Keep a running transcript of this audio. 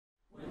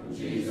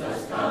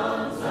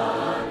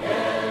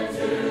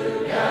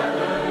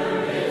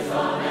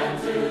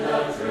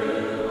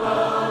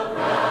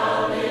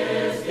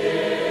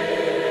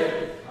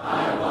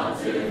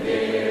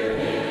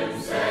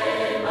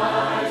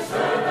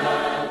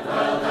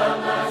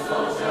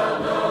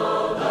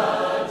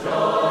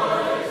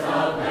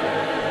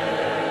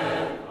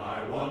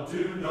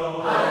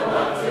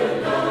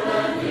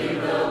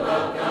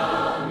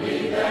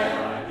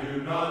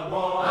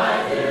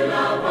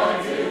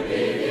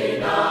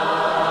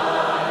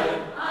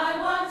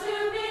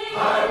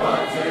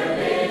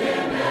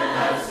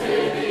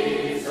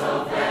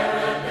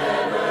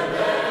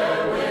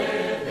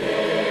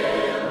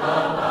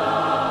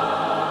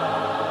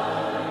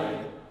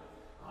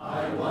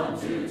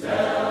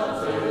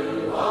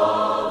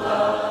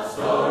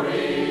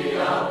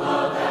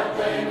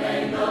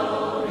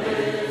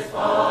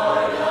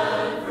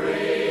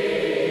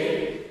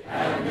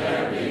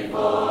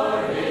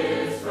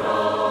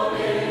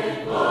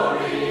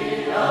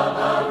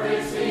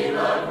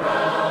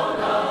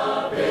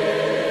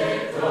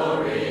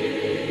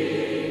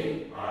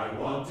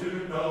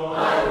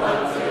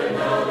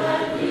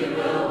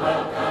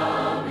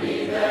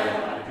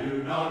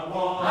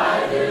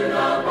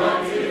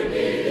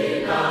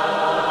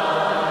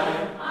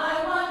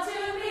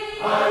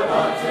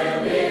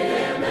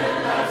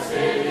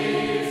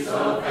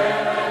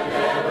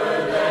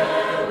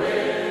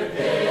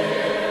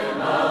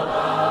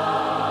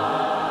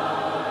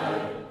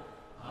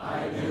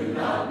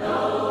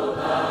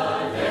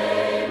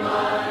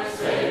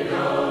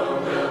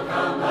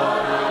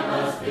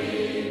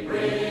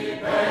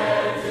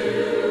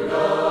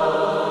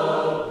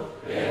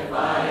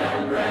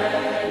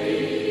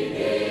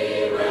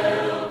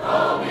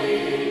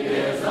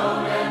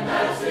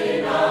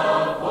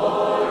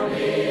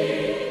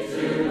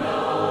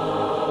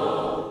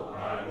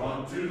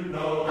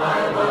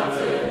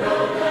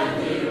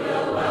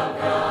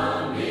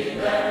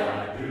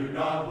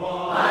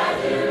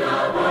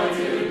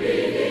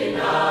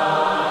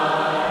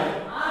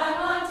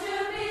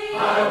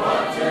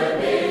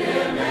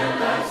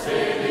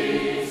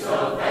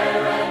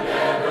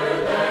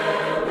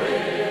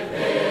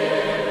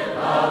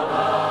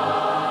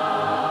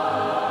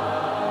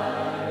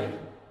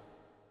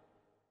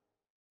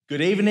Good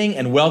evening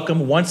and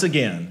welcome once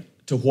again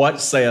to What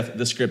Saith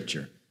the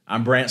Scripture.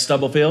 I'm Brant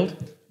Stubblefield.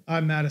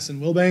 I'm Madison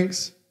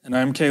Wilbanks. And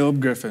I'm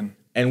Caleb Griffin.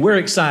 And we're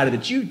excited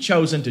that you've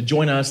chosen to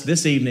join us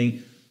this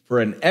evening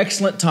for an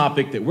excellent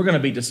topic that we're going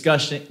to be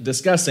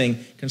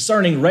discussing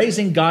concerning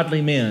raising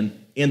godly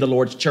men in the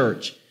Lord's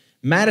church.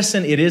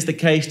 Madison, it is the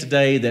case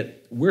today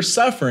that we're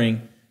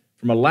suffering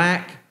from a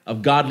lack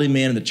of godly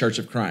men in the Church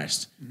of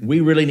Christ.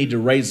 We really need to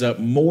raise up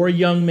more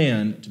young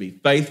men to be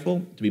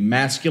faithful, to be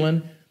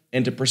masculine,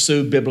 and to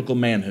pursue biblical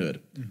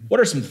manhood. What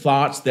are some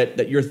thoughts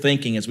that you're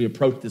thinking as we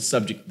approach this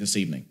subject this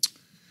evening?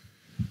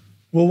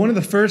 Well, one of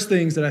the first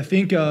things that I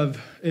think of,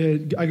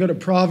 I go to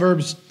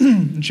Proverbs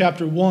in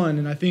chapter 1,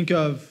 and I think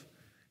of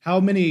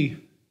how many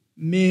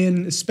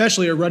men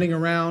especially are running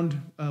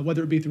around,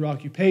 whether it be through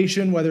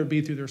occupation, whether it be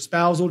through their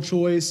spousal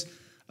choice,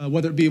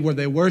 whether it be where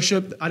they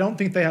worship. I don't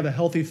think they have a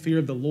healthy fear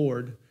of the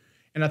Lord.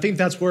 And I think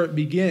that's where it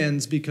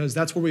begins, because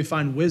that's where we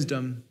find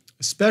wisdom,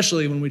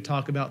 especially when we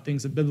talk about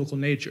things of biblical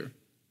nature.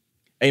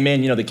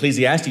 Amen. You know, the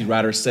Ecclesiastes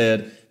writer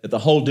said that the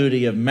whole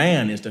duty of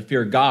man is to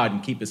fear God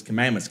and keep his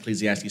commandments,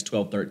 Ecclesiastes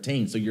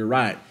 12:13. So you're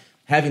right.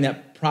 Having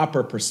that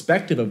proper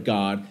perspective of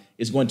God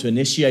is going to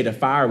initiate a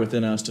fire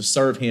within us to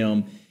serve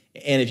him.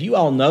 And if you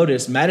all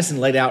notice,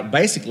 Madison laid out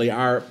basically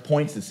our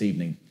points this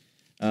evening.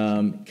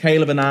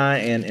 Caleb and I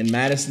and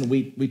Madison,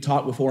 we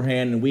talked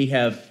beforehand, and we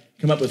have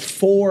come up with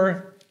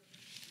 4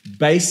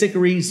 basic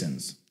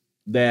reasons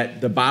that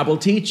the Bible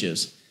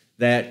teaches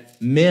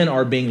that men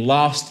are being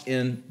lost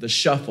in the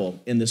shuffle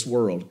in this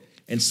world.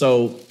 And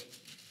so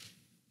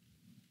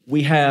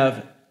we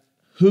have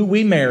who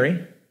we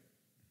marry,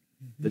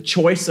 the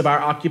choice of our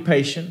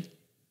occupation,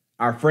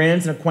 our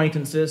friends and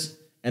acquaintances,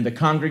 and the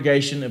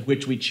congregation of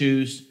which we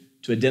choose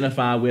to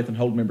identify with and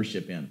hold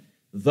membership in.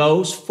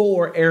 Those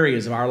 4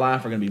 areas of our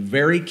life are going to be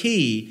very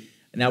key.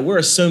 Now, we're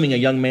assuming a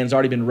young man's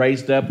already been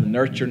raised up in the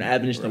nurture and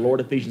admonition of the Lord,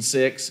 Ephesians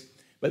 6.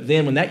 But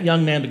then when that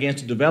young man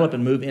begins to develop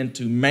and move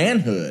into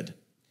manhood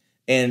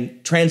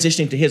and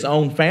transitioning to his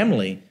own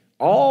family,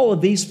 all of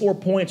these 4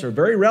 points are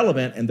very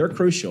relevant and they're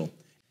crucial.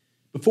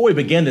 Before we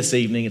begin this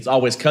evening, it's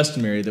always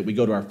customary that we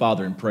go to our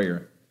Father in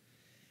prayer.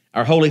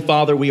 Our Holy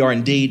Father, we are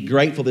indeed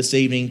grateful this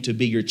evening to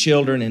be your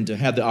children and to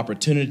have the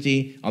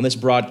opportunity on this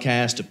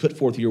broadcast to put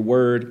forth your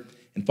word.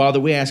 And Father,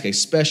 we ask a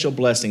special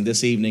blessing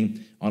this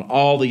evening on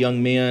all the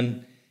young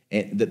men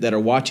that are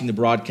watching the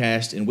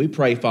broadcast. And we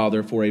pray,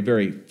 Father, for a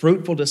very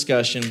fruitful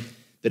discussion,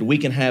 that we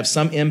can have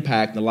some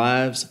impact in the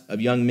lives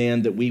of young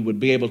men, that we would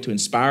be able to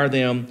inspire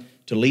them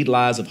to lead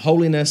lives of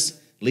holiness,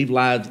 lead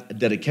lives of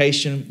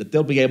dedication, that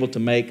they'll be able to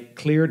make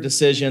clear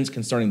decisions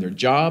concerning their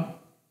job,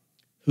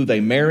 who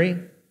they marry,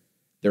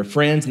 their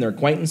friends and their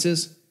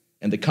acquaintances,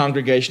 and the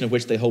congregation of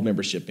which they hold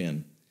membership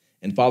in.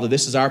 And Father,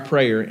 this is our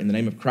prayer in the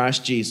name of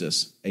Christ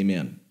Jesus.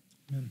 Amen.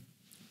 Amen.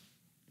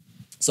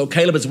 So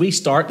Caleb, as we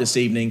start this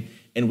evening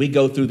and we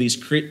go through these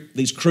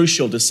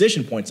crucial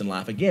decision points in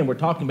life, again, we're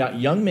talking about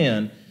young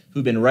men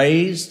who've been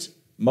raised,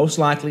 most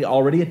likely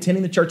already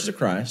attending the churches of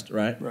Christ,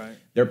 right? Right.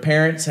 Their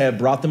parents have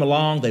brought them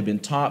along. They've been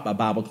taught by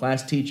Bible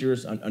class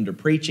teachers under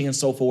preaching and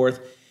so forth.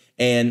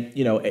 And,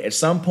 at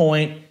some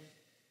point,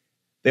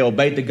 they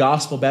obeyed the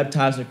gospel,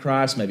 baptized in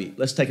Christ. Maybe,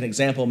 let's take an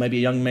example, maybe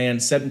a young man,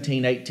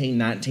 17, 18,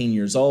 19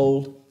 years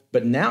old.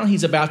 But now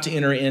he's about to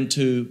enter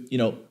into,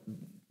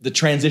 the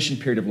transition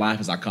period of life,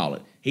 as I call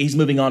it. He's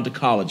moving on to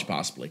college,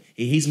 possibly.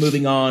 He's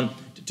moving on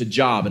to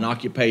job and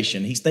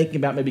occupation. He's thinking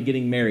about maybe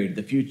getting married,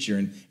 the future,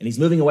 and he's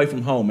moving away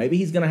from home. Maybe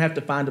he's going to have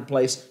to find a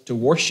place to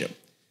worship.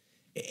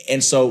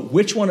 And so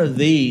which one of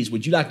these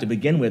would you like to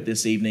begin with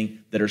this evening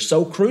that are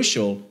so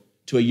crucial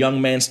to a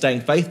young man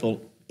staying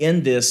faithful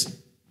in this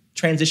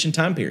transition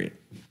time period?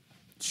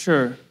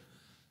 Sure.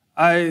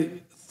 I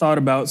thought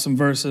about some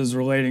verses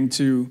relating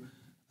to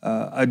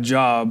a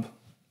job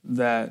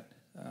that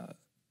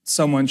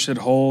someone should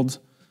hold.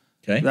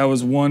 Okay. That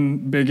was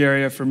one big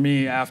area for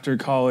me after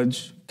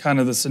college,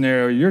 kind of the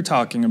scenario you're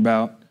talking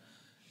about.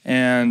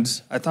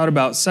 And I thought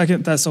about 2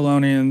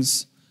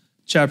 Thessalonians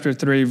chapter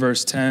 3,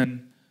 verse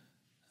 10,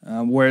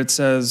 where it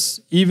says,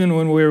 even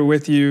when we were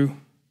with you,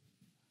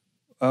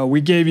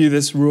 we gave you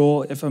this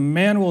rule, if a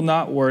man will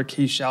not work,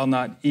 he shall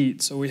not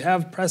eat. So we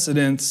have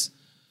precedents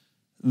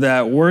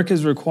that work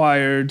is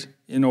required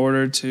in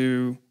order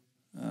to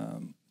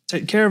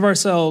take care of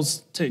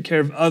ourselves, take care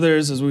of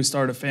others as we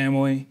start a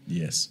family.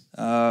 Yes.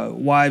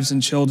 Wives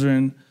and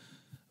children.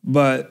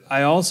 But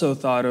I also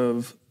thought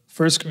of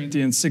 1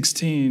 Corinthians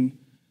 16,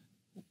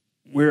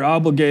 we're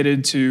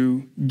obligated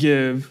to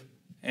give,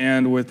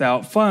 and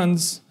without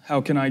funds,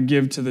 how can I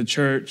give to the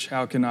church?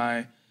 How can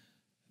I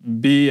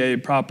be a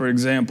proper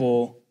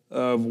example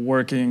of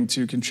working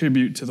to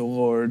contribute to the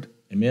Lord?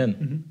 Amen.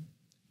 Mm-hmm.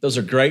 Those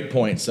are great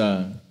points,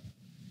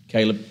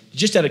 Caleb.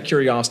 Just out of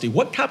curiosity,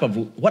 what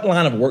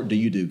line of work do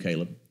you do,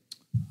 Caleb?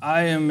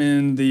 I am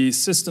in the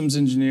systems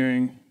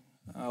engineering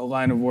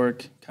line of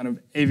work, kind of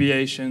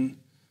aviation.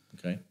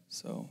 Okay.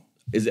 So,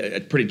 is it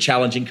a pretty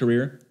challenging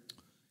career?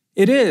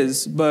 It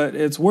is, but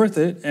it's worth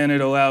it, and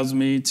it allows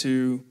me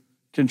to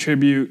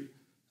contribute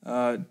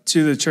to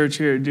the church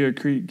here at Deer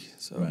Creek.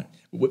 So, right.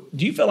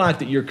 Do you feel like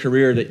that your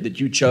career that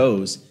you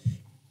chose,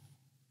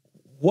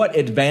 what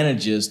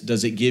advantages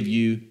does it give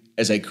you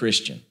as a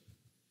Christian?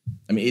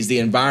 I mean, is the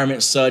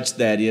environment such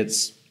that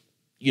it's,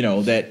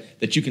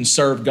 that you can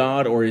serve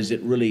God, or is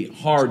it really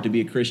hard to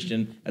be a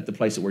Christian at the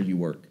place where you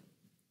work?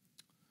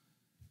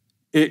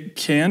 It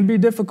can be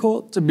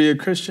difficult to be a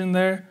Christian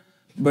there,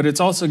 but it's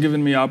also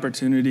given me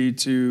opportunity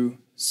to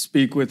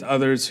speak with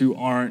others who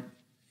aren't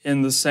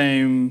in the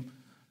same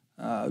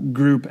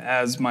group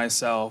as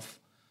myself.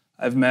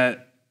 I've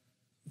met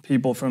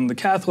people from the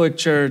Catholic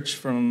Church,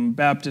 from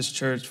Baptist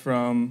Church,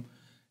 from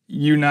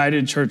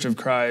United Church of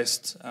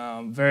Christ,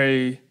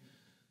 very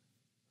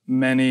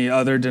many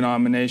other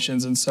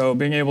denominations. And so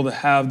being able to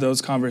have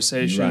those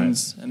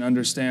conversations and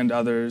understand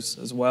others,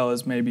 as well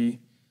as maybe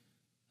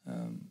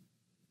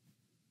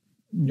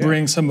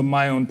bring some of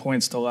my own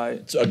points to light.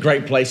 It's a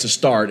great place to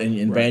start in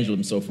evangelism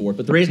and so forth.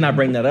 But the reason I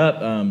bring that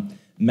up,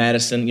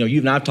 Madison, you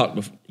and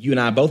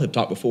I both have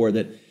talked before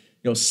that,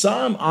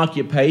 some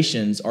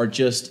occupations are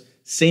just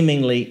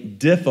seemingly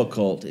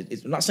difficult. I'm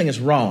not saying it's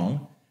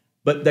wrong,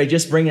 but they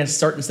just bring a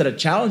certain set of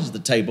challenges to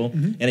the table.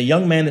 Mm-hmm. And a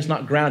young man that's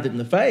not grounded in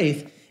the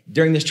faith,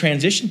 during this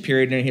transition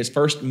period, during his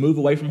first move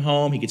away from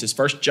home, he gets his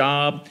first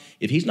job.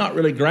 If he's not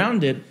really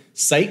grounded,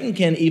 Satan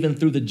can, even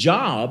through the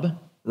job,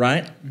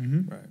 right?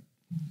 Mm-hmm. Right.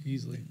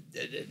 Easily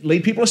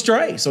lead people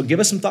astray. So give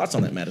us some thoughts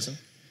on that, Madison.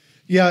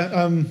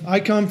 Yeah, I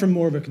come from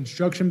more of a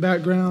construction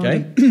background,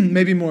 okay.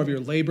 Maybe more of your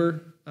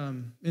labor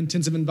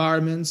intensive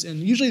environments. And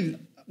usually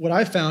what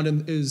I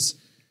found is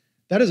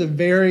that is a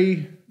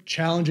very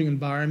challenging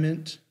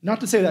environment. Not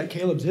to say that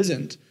Caleb's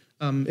isn't.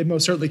 It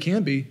most certainly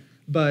can be.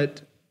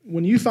 But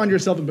when you find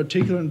yourself in a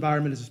particular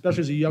environment,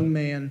 especially as a young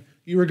man,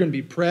 you are going to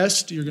be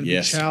pressed. You're going to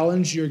be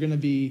challenged. You're going to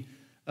be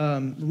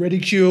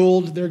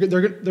ridiculed. They're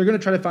going to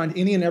try to find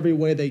any and every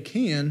way they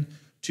can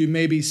to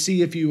maybe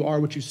see if you are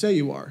what you say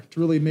you are, to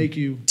really make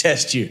you...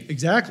 Test you.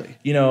 Exactly.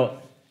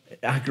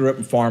 I grew up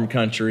in farm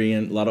country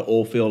and a lot of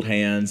oil field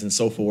hands and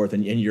so forth,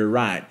 and you're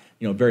right.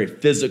 Very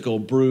physical,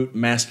 brute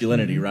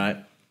masculinity, mm-hmm. right?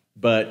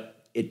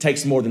 But it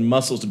takes more than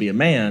muscles to be a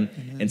man,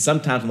 mm-hmm. and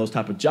sometimes on those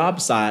type of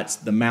job sites,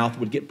 the mouth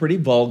would get pretty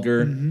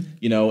vulgar,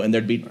 mm-hmm. And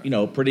there'd be,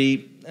 there'd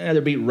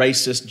be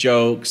racist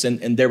jokes,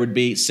 and there would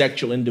be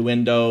sexual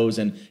innuendos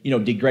and,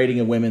 degrading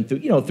of women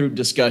through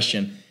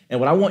discussion. And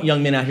what I want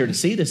young men out here to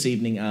see this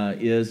evening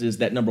is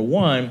that, number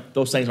one,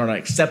 those things are not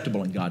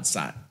acceptable in God's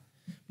sight.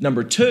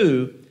 Number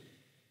two,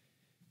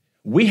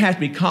 we have to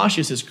be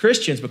cautious as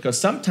Christians because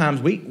sometimes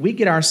we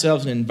get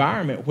ourselves in an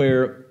environment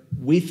where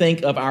we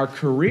think of our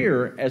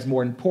career as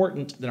more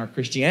important than our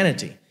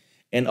Christianity.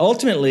 And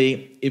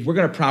ultimately, if we're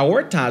going to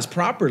prioritize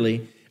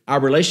properly, our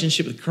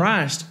relationship with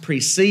Christ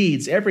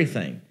precedes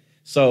everything.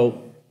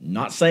 So,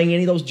 not saying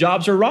any of those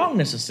jobs are wrong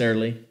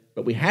necessarily,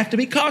 but we have to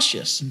be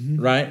cautious,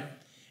 mm-hmm. right?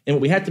 And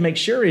what we have to make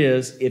sure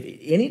is, if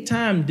any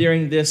time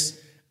during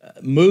this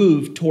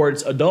move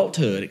towards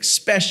adulthood,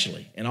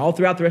 especially, and all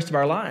throughout the rest of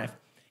our life,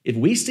 if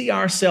we see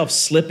ourselves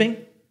slipping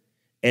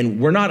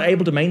and we're not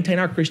able to maintain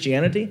our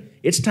Christianity,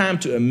 it's time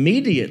to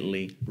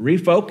immediately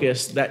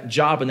refocus that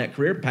job and that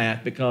career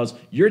path, because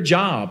your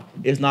job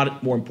is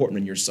not more important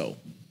than your soul.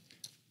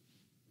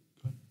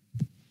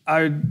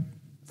 I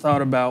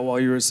thought about, while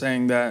you were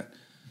saying that,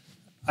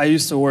 I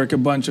used to work a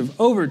bunch of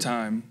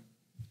overtime.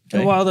 Okay.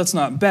 And while that's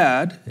not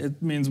bad,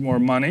 it means more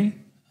money.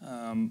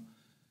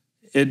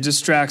 It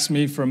distracts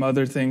me from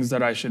other things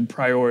that I should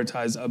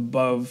prioritize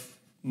above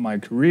my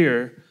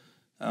career.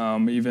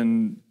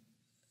 Even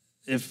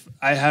if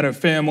I had a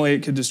family,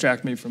 it could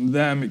distract me from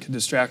them. It could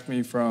distract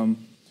me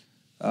from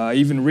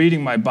even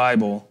reading my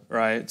Bible,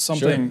 right?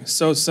 Something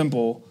so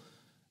simple,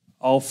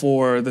 all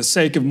for the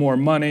sake of more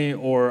money,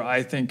 or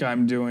I think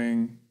I'm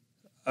doing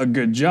a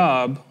good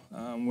job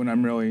when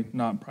I'm really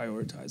not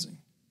prioritizing.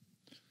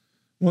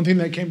 One thing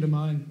that came to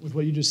mind with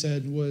what you just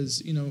said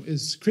was,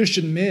 as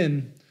Christian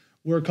men,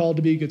 we're called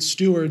to be good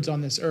stewards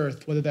on this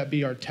earth, whether that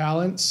be our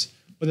talents,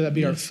 whether that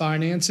be our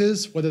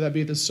finances, whether that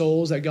be the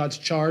souls that God's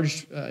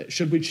charged,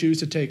 should we choose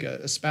to take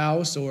a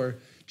spouse or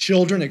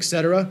children,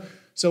 etc.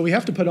 So we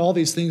have to put all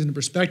these things into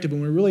perspective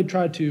when we really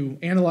try to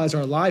analyze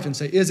our life and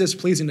say, is this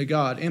pleasing to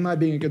God? Am I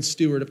being a good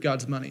steward of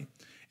God's money?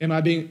 Am I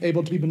being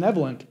able to be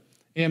benevolent?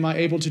 Am I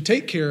able to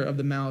take care of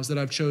the mouths that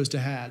I've chose to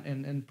have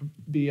and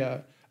be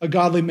a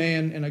godly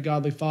man and a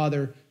godly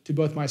father to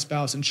both my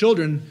spouse and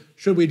children,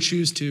 should we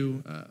choose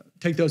to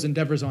take those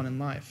endeavors on in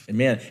life?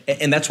 Amen.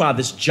 And that's why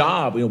this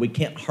job, we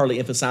can't hardly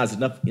emphasize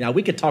enough.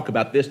 We could talk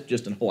about this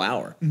just in a whole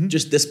hour,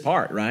 just this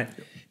part, right?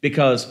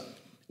 Because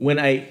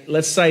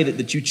let's say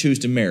that you choose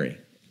to marry,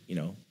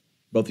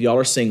 both of y'all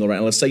are single, right?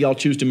 And let's say y'all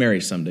choose to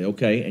marry someday,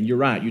 okay? And you're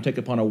right, you take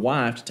upon a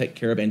wife to take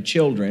care of and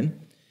children.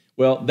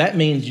 Well, that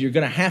means you're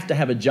going to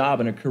have a job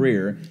and a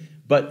career.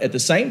 But at the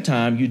same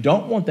time, you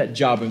don't want that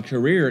job and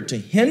career to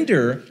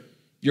hinder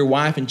your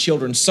wife and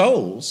children's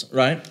souls,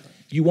 right?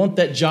 You want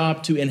that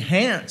job to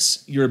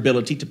enhance your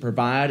ability to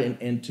provide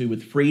and to,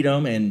 with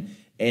freedom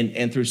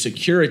and through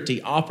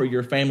security, offer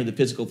your family the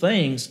physical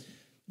things,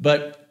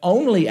 but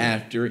only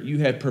after you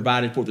have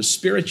provided for the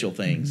spiritual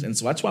things. And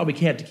so that's why we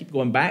can't have to keep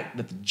going back,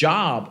 that the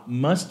job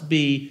must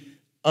be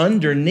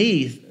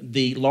underneath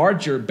the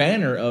larger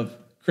banner of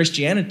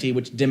Christianity,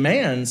 which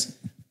demands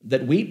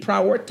that we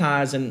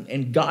prioritize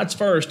and God's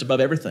first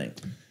above everything.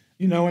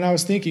 And I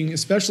was thinking,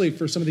 especially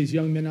for some of these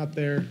young men out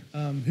there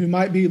who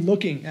might be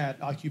looking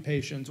at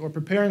occupations or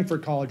preparing for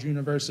college,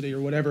 university,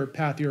 or whatever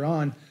path you're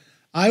on,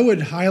 I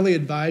would highly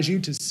advise you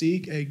to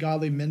seek a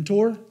godly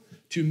mentor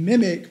to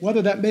mimic,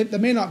 whether that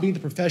may not be the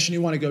profession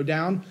you want to go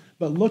down,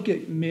 but look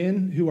at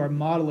men who are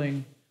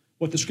modeling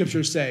what the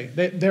scriptures say.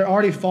 They're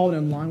already falling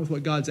in line with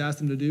what God's asked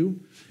them to do.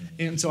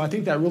 And so I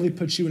think that really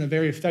puts you in a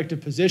very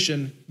effective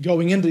position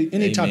going into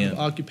any type of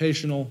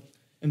occupational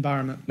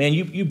environment. Man,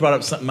 you brought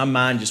up something, my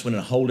mind just went in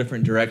a whole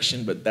different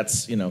direction, but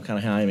that's, kind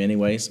of how I am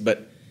anyways.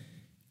 But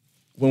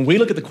when we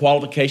look at the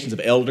qualifications of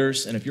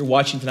elders, and if you're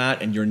watching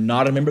tonight and you're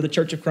not a member of the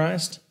Church of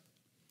Christ,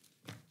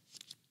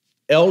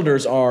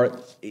 elders are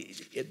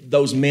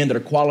those men that are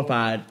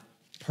qualified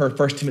per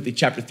 1 Timothy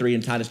chapter 3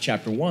 and Titus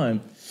chapter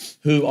 1,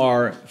 who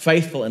are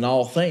faithful in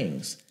all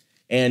things.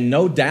 And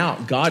no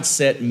doubt God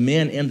set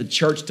men in the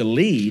church to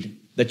lead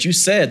that you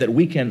said that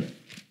we can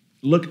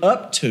look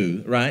up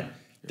to, right?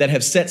 That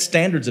have set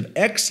standards of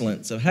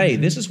excellence of, hey,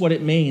 this is what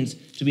it means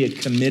to be a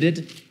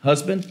committed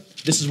husband.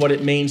 This is what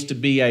it means to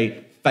be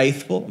a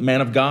faithful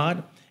man of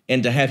God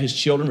and to have his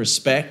children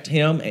respect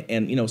him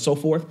and so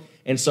forth.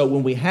 And so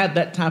when we have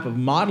that type of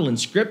model in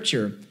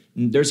Scripture,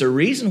 there's a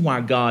reason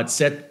why God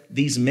set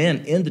these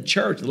men in the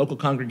church, the local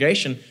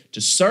congregation,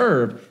 to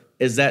serve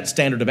as that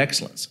standard of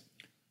excellence.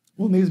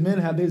 Well, these men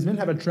have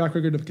a track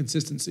record of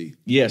consistency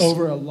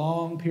over a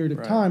long period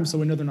of time, so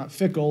we know they're not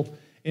fickle.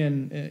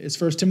 And as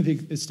 1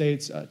 Timothy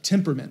states,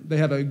 temperament. They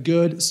have a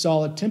good,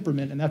 solid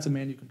temperament, and that's a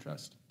man you can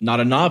trust.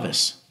 Not a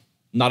novice,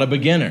 not a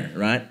beginner,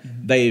 right?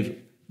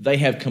 They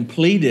have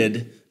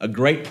completed a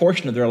great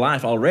portion of their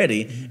life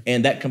already,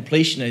 and that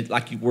completion,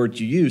 like the word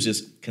you use,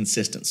 is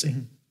consistency.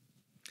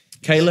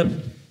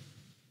 Caleb,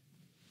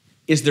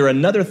 is there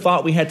another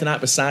thought we had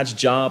tonight besides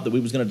job that we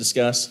was going to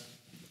discuss?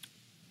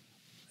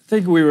 I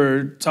think we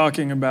were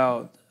talking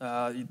about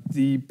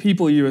the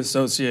people you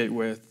associate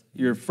with,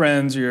 your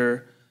friends,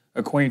 your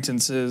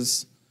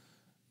acquaintances.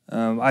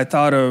 I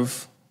thought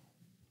of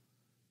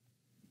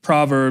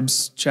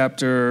Proverbs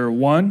chapter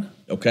 1.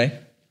 Okay.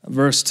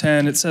 Verse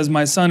 10, it says,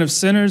 "My son, if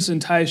sinners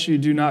entice you,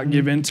 do not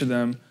give in to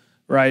them."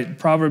 Right?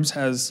 Proverbs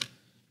has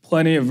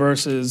plenty of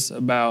verses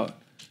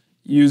about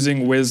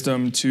using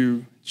wisdom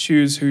to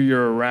choose who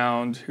you're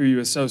around, who you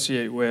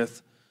associate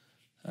with,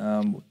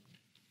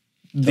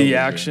 the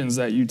actions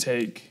that you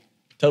take.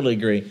 Totally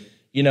agree.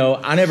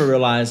 I never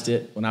realized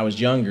it when I was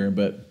younger,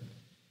 but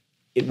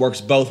it works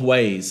both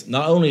ways.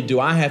 Not only do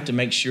I have to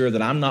make sure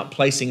that I'm not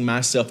placing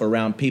myself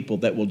around people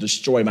that will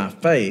destroy my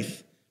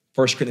faith,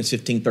 1 Corinthians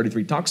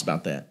 15:33 talks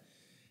about that.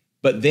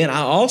 But then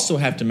I also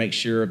have to make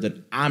sure that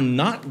I'm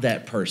not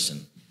that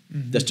person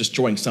that's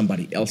destroying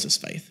somebody else's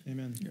faith.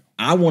 Amen.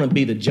 I want to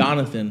be the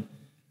Jonathan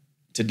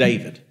to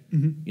David.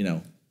 You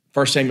know,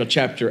 1 Samuel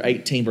chapter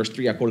 18, verse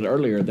 3, I quoted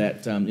earlier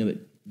that,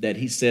 that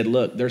he said,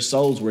 look, their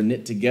souls were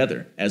knit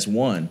together as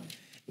one.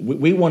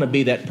 We want to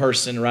be that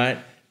person, right,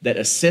 that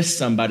assists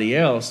somebody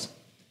else.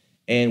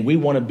 And we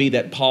want to be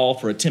that Paul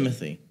for a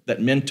Timothy,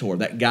 that mentor,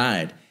 that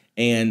guide.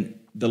 And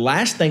the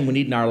last thing we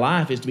need in our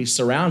life is to be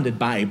surrounded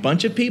by a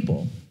bunch of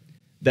people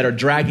that are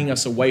dragging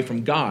us away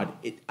from God.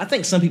 I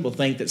think some people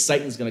think that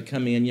Satan's going to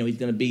come in, he's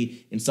going to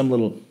be in some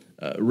little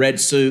red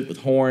suit with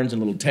horns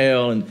and a little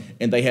tail, and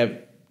they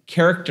have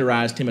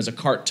characterized him as a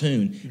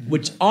cartoon,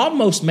 which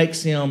almost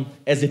makes him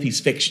as if he's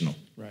fictional.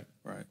 Right.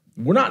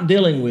 We're not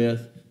dealing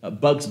with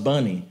Bugs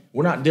Bunny.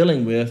 We're not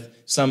dealing with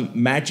some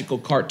magical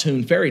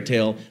cartoon fairy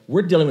tale.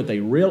 We're dealing with a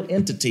real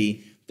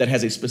entity that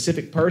has a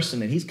specific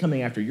person, and he's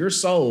coming after your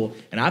soul.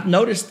 And I've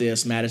noticed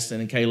this,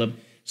 Madison and Caleb.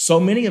 So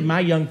many of my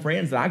young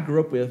friends that I grew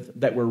up with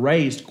that were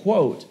raised,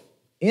 quote,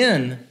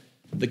 in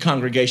the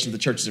congregation of the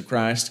Churches of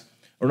Christ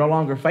are no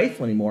longer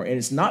faithful anymore. And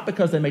it's not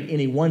because they made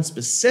any one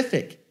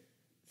specific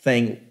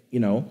thing,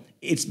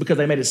 it's because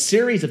they made a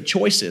series of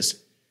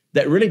choices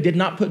that really did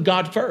not put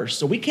God first.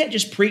 So we can't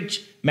just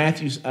preach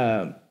Matthew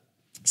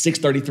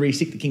 6:33,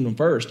 seek the kingdom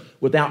first,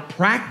 without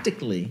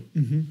practically,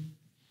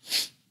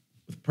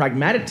 with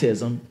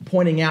pragmatism,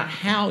 pointing out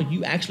how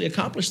you actually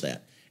accomplish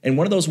that. And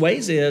one of those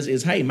ways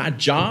is hey, my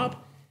job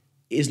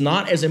is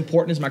not as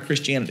important as my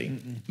Christianity.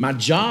 My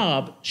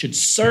job should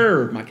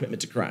serve my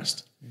commitment to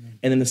Christ.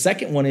 And then the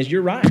second one is,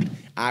 you're right.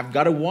 I've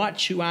got to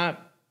watch who I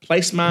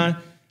place my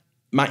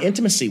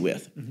intimacy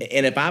with.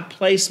 And if I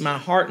place my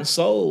heart and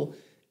soul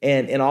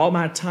and all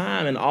my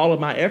time and all of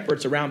my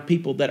efforts around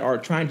people that are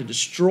trying to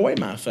destroy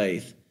my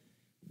faith,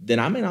 then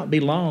I may not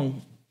be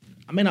long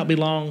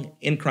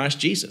in Christ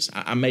Jesus.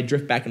 I may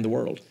drift back in the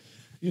world.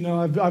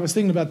 I was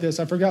thinking about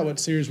this. I forgot what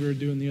series we were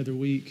doing the other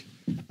week.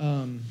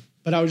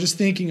 But I was just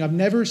thinking, I've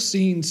never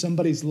seen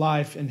somebody's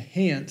life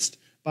enhanced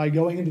by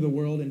going into the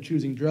world and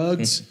choosing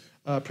drugs,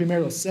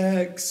 premarital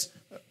sex,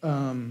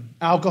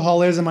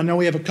 alcoholism. I know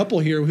we have a couple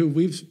here who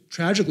we've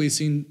tragically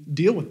seen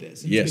deal with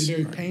this. It's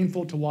been very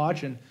painful to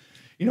watch, and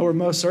we're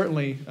most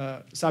certainly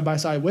side by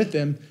side with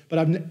them.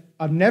 But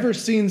I've never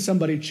seen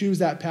somebody choose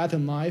that path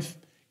in life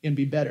and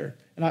be better.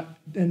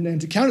 And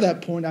to counter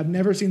that point, I've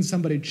never seen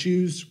somebody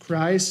choose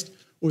Christ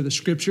or the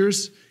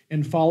Scriptures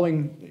and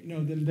following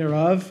them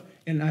thereof,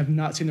 and I've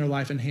not seen their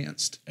life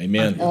enhanced.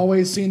 Amen. I've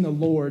always seen the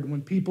Lord,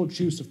 when people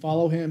choose to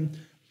follow him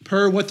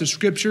per what the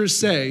Scriptures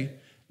say,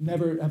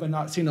 never have I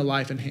not seen a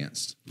life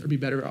enhanced or be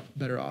better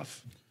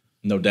off.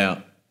 No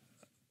doubt.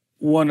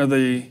 One of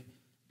the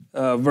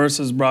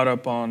verses brought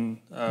up on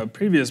a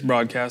previous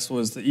broadcast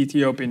was the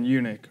Ethiopian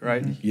eunuch,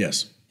 right?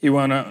 Yes. He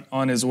went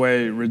on his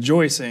way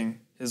rejoicing.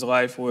 His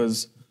life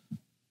was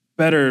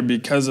better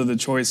because of the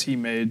choice he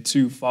made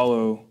to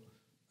follow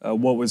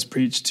what was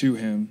preached to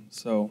him.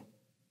 So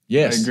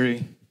yes. I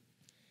agree.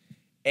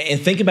 And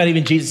think about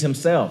even Jesus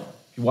himself,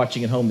 if you're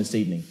watching at home this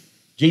evening.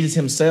 Jesus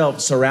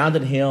himself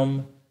surrounded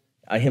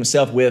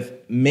himself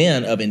with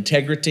men of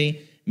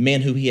integrity,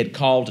 men who he had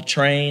called to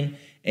train,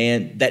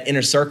 and that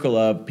inner circle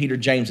of Peter,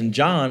 James, and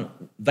John,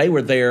 they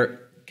were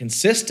there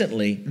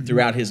consistently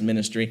throughout his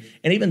ministry.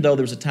 And even though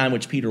there was a time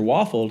which Peter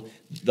waffled,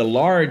 the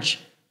large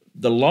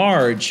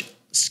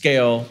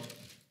scale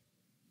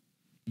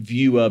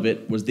view of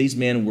it was these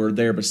men were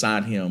there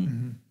beside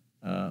him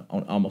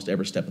on almost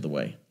every step of the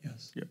way.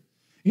 Yes. Yep.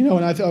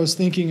 And I was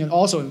thinking, and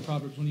also in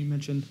Proverbs when you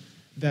mentioned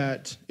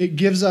that it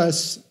gives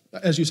us,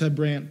 as you said,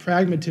 Brant,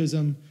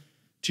 pragmatism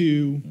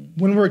to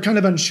when we're kind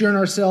of unsure in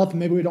ourselves,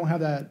 maybe we don't have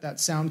that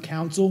sound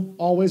counsel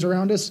always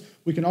around us,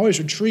 we can always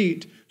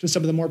retreat to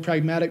some of the more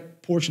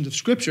pragmatic portions of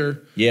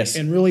Scripture. Yes.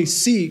 And really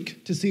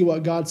seek to see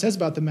what God says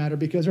about the matter,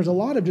 because there's a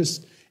lot of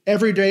just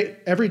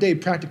everyday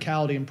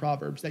practicality in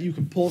Proverbs that you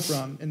can pull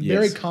from, and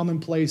very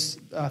commonplace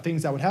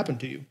things that would happen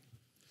to you.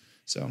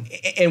 So,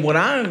 and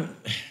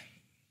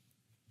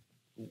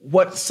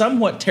what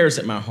somewhat tears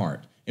at my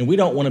heart, and we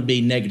don't want to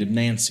be negative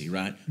Nancy,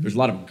 right? There's a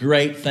lot of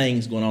great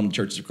things going on in the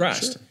Churches of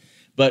Christ. Sure.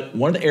 But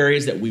one of the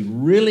areas that we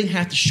really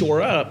have to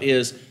shore up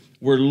is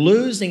we're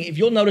losing, if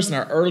you'll notice in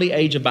our early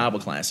age of Bible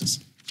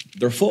classes,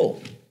 they're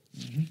full.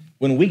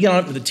 When we get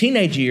on to the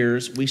teenage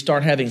years, we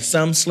start having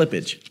some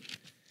slippage.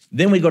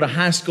 Then we go to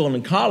high school and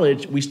in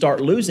college, we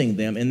start losing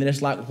them. And then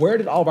it's like, where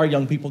did all of our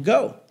young people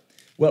go?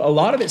 Well, a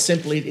lot of it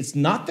simply, it's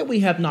not that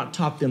we have not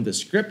taught them the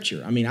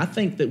Scripture. I mean, I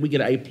think that we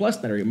get an A+ in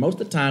that area. Most of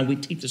the time, we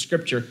teach the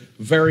Scripture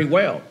very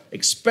well,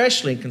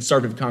 especially in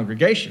conservative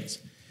congregations.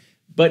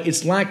 But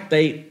it's like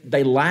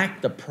they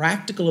lack the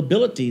practical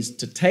abilities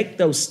to take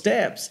those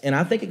steps. And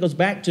I think it goes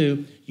back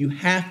to you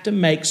have to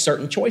make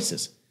certain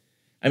choices.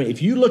 I mean,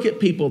 if you look at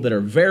people that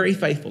are very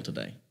faithful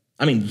today,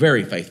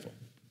 very faithful,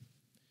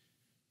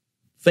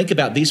 think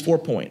about these 4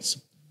 points.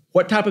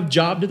 What type of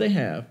job do they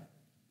have?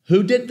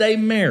 Who did they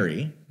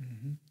marry?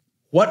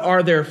 What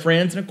are their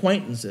friends and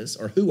acquaintances,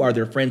 or who are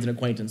their friends and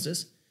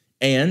acquaintances?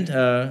 And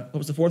what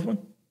was the fourth one?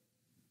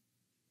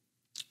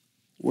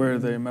 Were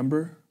they a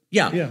member?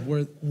 Yeah. Yeah.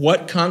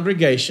 What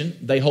congregation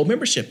they hold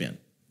membership in.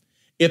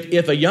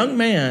 If a young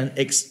man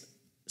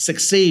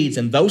succeeds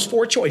in those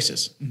four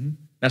choices,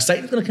 now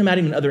Satan's going to come at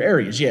him in other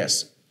areas,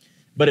 yes.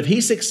 But if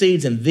he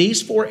succeeds in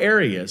these four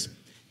areas,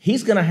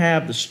 he's going to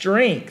have the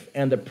strength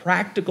and the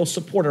practical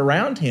support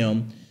around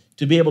him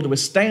to be able to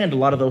withstand a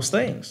lot of those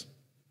things.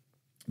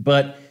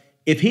 But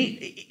if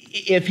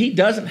he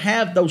doesn't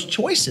have those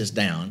choices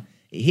down,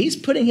 he's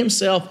putting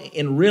himself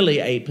in really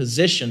a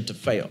position to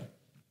fail.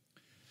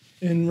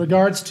 In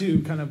regards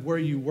to kind of where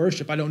you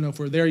worship, I don't know if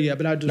we're there yet,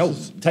 but I just...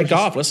 No, take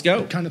off. Let's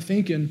go. Kind of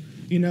thinking,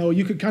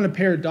 you could kind of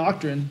pair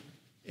doctrine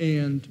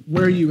and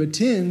where you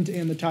attend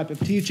and the type of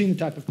teaching, the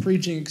type of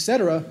preaching, et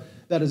cetera,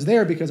 that is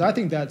there, because I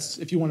think that's,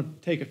 if you want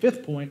to take a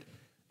fifth point,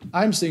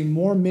 I'm seeing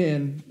more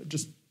men,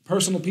 just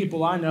personal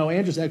people I know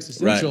and just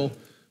existential,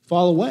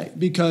 fall away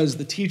because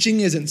the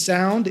teaching isn't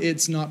sound,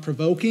 it's not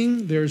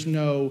provoking, there's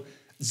no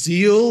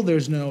zeal,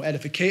 there's no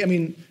edification. I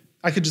mean,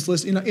 I could just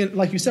listen,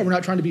 like you said, we're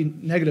not trying to be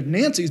negative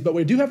Nancy's, but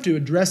we do have to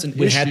address an issue.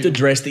 We have to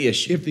address the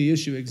issue. If the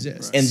issue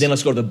exists. And then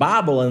let's go to the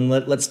Bible and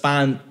let's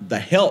find the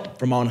help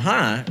from on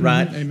high,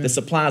 right? Amen. That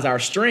supplies our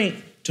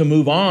strength to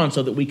move on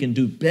so that we can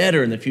do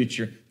better in the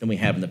future than we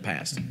have in the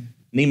past.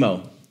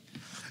 Nemo.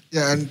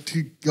 Yeah, and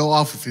to go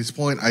off of his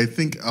point, I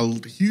think a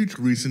huge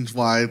reason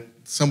why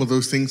some of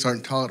those things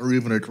aren't taught or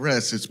even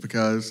addressed is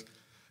because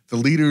the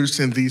leaders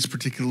in these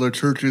particular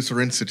churches or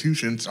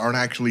institutions aren't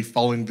actually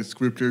following the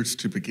scriptures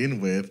to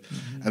begin with,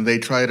 and they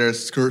try to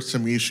skirt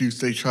some issues.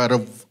 They try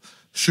to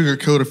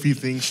sugarcoat a few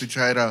things. They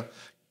try to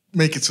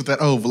make it so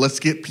that, let's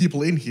get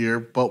people in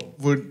here, but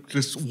we're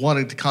just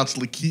wanting to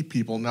constantly keep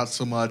people, not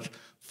so much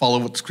follow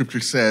what Scripture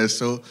says.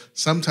 So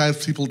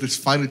sometimes people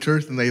just find a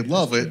church and they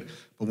love it,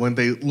 but when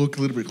they look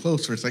a little bit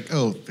closer, it's like,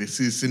 this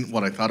isn't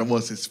what I thought it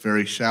was. It's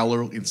very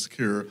shallow,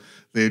 insecure.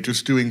 They're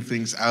just doing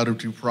things out of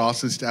due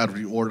process, out of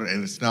due order,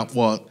 and it's not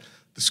what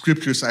the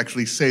Scriptures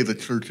actually say the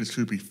churches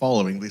should be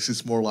following. This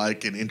is more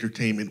like an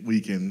entertainment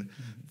weekend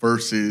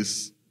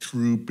versus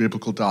true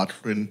biblical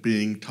doctrine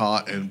being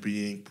taught and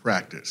being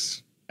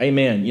practiced.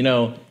 Amen.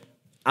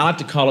 I like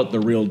to call it the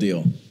real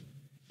deal.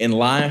 In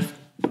life,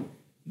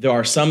 there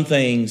are some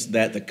things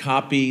that the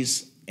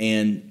copies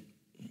and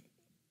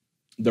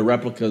the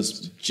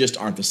replicas just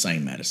aren't the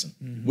same,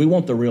 Madison. We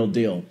want the real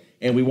deal.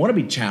 And we want to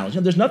be challenged.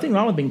 There's nothing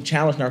wrong with being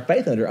challenged in our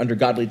faith under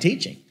godly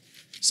teaching.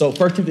 So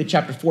 1 Timothy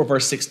chapter 4,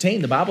 verse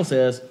 16, the Bible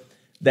says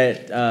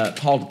that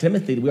Paul to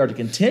Timothy, that we are to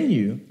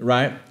continue,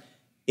 right,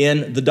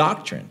 in the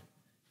doctrine.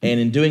 And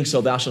in doing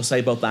so, thou shalt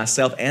save both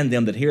thyself and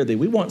them that hear thee.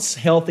 We want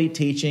healthy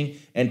teaching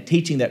and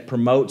teaching that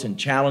promotes and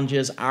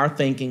challenges our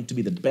thinking to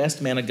be the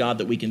best man of God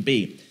that we can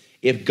be.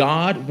 If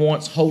God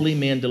wants holy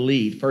men to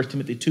lead, 1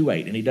 Timothy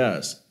 2:8, and he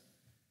does,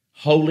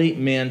 holy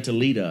men to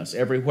lead us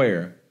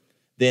everywhere,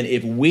 then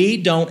if we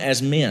don't,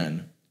 as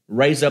men,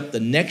 raise up the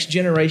next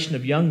generation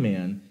of young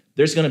men,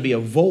 there's going to be a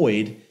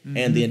void,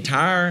 and the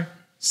entire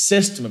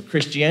system of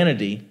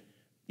Christianity,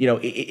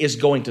 is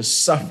going to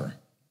suffer.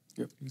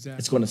 Yep, exactly.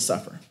 It's going to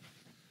suffer.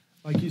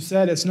 Like you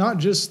said, it's not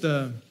just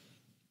you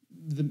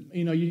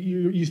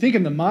think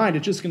in the mind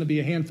it's just going to be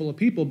a handful of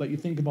people, but you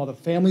think of all the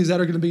families that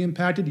are going to be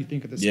impacted. You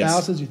think of the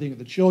spouses. You think of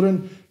the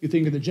children. You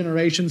think of the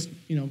generations.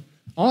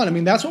 On. I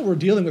mean, that's what we're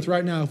dealing with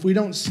right now. If we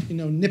don't,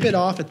 nip it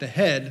off at the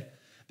head,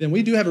 then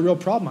we do have a real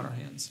problem on our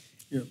hands.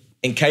 Yep.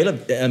 And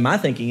Caleb, my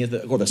thinking is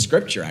that, or the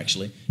scripture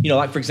actually,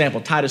 like for example,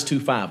 Titus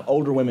 2:5,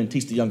 older women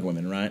teach the younger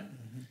women, right?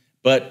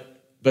 But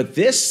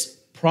this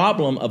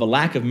problem of a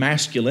lack of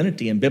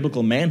masculinity and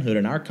biblical manhood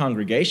in our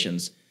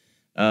congregations,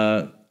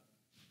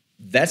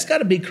 that's got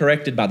to be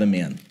corrected by the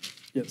men.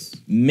 Yes.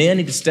 Men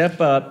need to step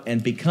up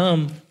and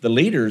become the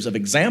leaders of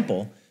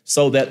example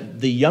so that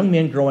the young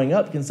men growing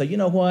up can say, you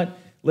know what?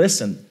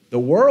 Listen, the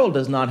world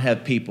does not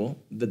have people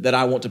that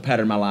I want to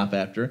pattern my life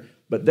after,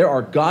 but there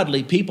are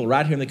godly people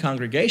right here in the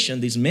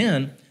congregation, these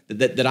men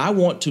that I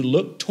want to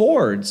look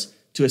towards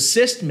to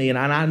assist me, and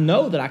I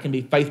know that I can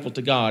be faithful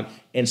to God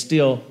and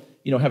still,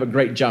 have a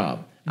great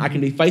job. I can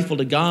be faithful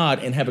to God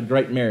and have a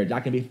great marriage. I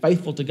can be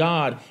faithful to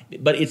God,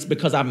 but it's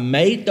because I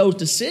made those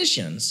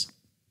decisions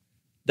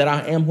that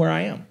I am where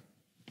I am.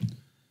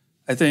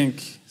 I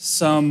think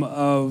some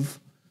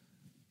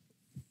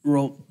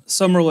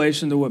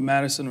relation to what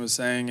Madison was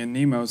saying and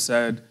Nemo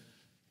said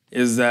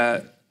is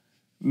that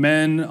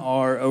men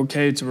are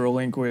okay to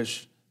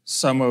relinquish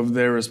some of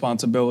their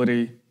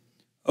responsibility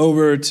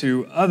over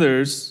to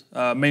others,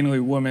 mainly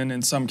women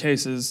in some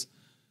cases,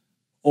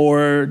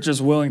 or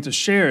just willing to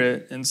share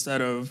it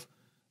instead of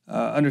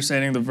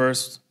understanding the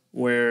verse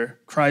where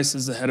Christ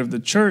is the head of the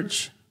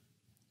church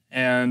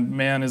and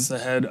man is the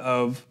head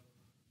of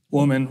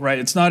woman, right?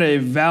 It's not a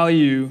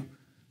value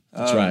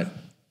That's right.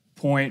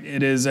 point.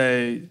 It is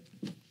a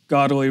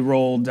godly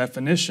role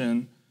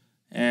definition,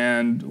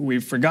 and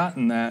we've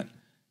forgotten that.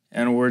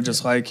 And we're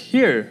just like,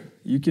 here,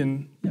 you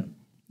can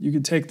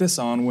take this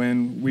on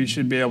when we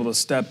should be able to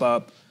step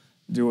up,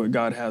 do what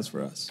God has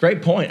for us.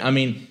 Great point. I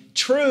mean,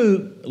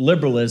 true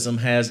liberalism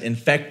has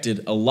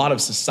infected a lot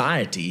of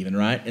society even,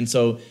 right? And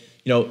so,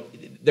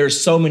 there's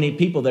so many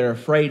people that are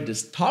afraid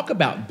to talk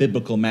about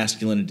biblical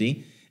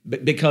masculinity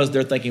because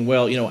they're thinking,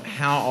 well,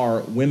 how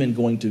are women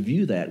going to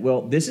view that?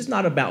 Well, this is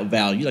not about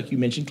value, like you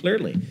mentioned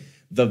clearly.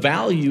 The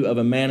value of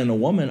a man and a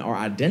woman are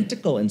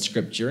identical in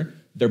Scripture.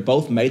 They're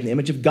both made in the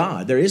image of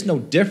God. There is no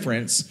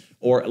difference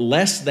or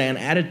less than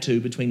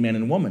attitude between man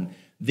and woman.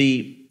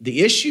 The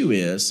issue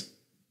is,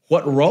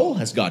 what role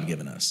has God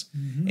given us?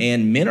 Mm-hmm.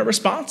 And men are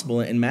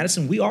responsible. In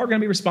Madison, we are going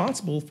to be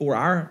responsible for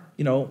our,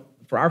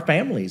 for our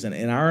families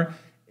and our,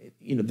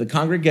 the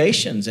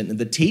congregations and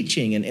the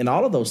teaching and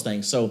all of those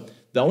things. So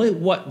the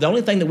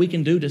only thing that we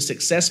can do to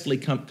successfully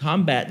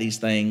combat these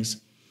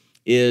things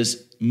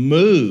is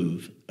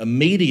move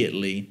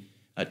immediately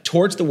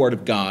towards the Word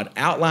of God,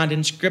 outlined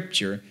in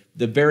Scripture,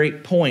 the very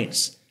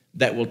points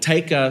that will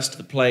take us to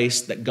the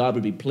place that God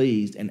would be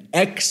pleased, and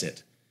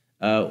exit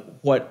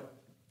what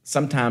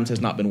sometimes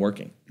has not been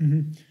working.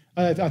 Mm-hmm.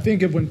 I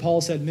think of when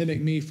Paul said,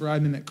 "Mimic me, for I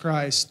mimic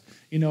Christ."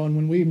 And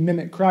when we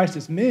mimic Christ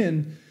as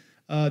men,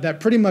 that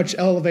pretty much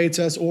elevates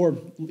us or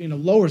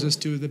lowers us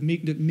to the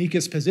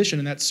meekest position,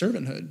 and that's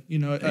servanthood.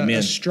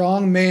 A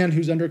strong man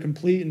who's under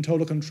complete and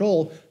total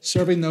control,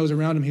 serving those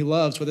around him he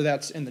loves, whether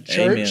that's in the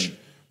church, Amen.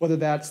 Whether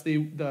that's the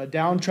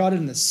downtrodden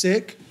and the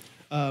sick,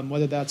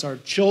 whether that's our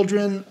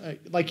children,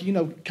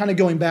 kind of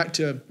going back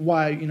to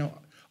why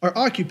our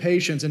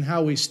occupations and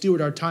how we steward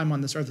our time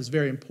on this earth is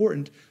very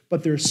important,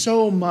 but there's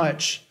so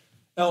much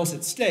else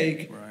at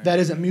stake that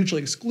isn't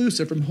mutually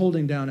exclusive from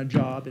holding down a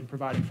job and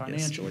providing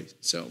financially. Yes.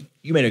 So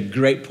you made a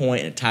great point,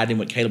 and it tied in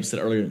what Caleb said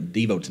earlier in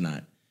Devo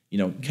tonight.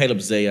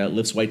 Caleb's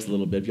lifts weights a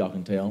little bit, if y'all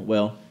can tell.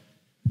 Well,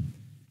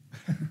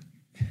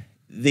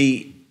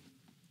 the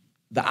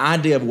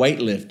idea of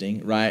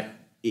weightlifting, right,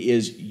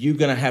 is you're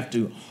going to have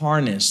to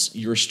harness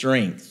your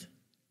strength.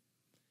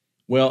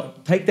 Well,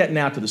 take that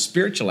now to the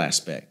spiritual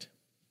aspect.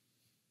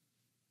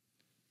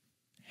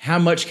 How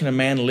much can a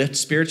man lift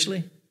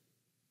spiritually?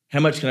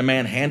 How much can a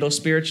man handle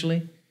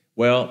spiritually?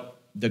 Well,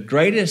 the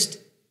greatest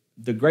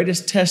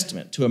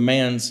testament to a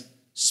man's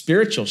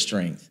spiritual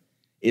strength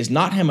is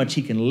not how much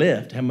he can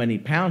lift, how many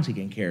pounds he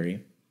can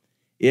carry.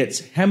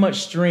 It's how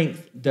much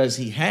strength does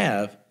he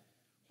have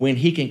when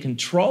he can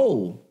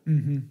control.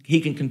 Mm-hmm.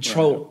 He can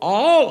control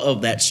all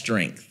of that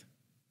strength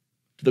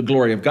to the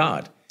glory of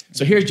God.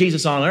 So here's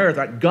Jesus on earth,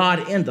 right?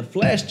 God in the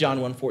flesh, John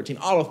 1:14,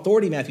 all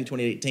authority, Matthew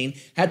 28:18,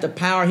 had the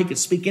power, he could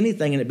speak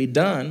anything and it'd be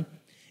done.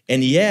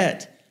 And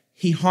yet,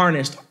 he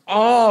harnessed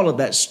all of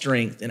that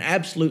strength and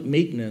absolute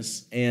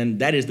meekness, and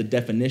that is the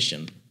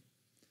definition.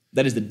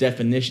 That is the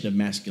definition of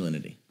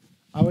masculinity.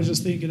 I was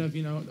just thinking of,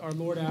 our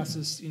Lord asks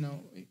us,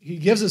 he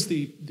gives us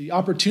the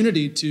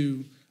opportunity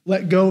to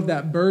let go of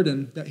that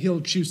burden that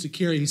he'll choose to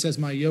carry. He says,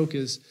 my yoke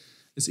is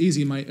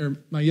easy,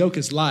 my yoke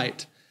is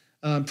light.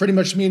 Pretty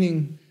much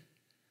meaning,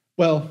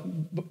 well,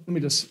 let me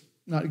just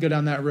not go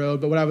down that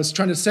road, but what I was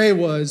trying to say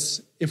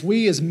was, if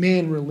we as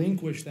men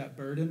relinquish that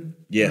burden,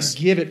 yes,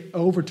 give it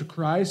over to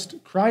Christ,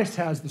 Christ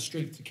has the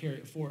strength to carry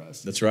it for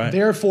us. That's right.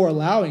 Therefore,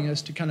 allowing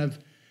us to kind of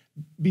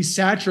be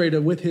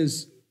saturated with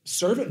his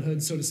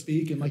servanthood, so to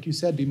speak, and like you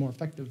said, be more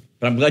effective.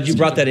 But I'm glad you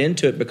brought that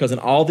into it, because in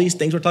all these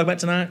things we're talking about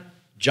tonight,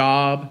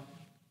 job,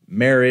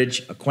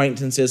 marriage,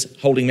 acquaintances,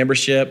 holding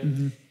membership,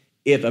 mm-hmm.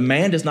 if a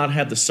man does not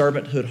have the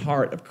servanthood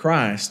heart of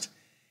Christ,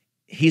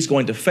 he's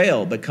going to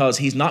fail, because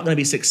he's not going to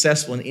be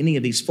successful in any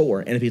of these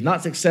four. And if he's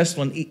not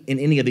successful in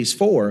any of these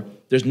four,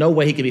 there's no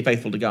way he can be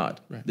faithful to God.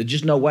 Right. There's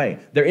just no way.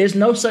 There is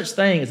no such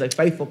thing as a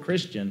faithful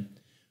Christian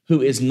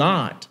who is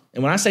not,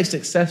 and when I say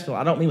successful,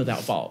 I don't mean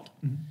without fault.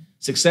 Mm-hmm.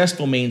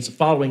 Successful means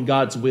following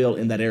God's will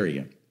in that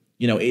area.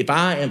 If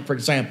I am, for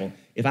example,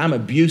 if I'm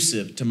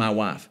abusive to my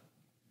wife,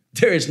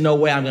 there is no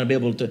way I'm going to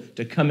be able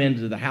to come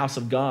into the house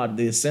of God,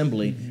 the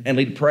assembly, mm-hmm. and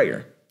lead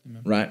prayer,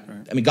 right?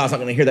 I mean, God's not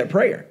going to hear that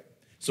prayer.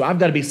 So I've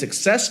got to be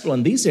successful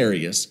in these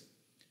areas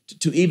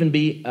to even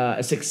be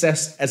a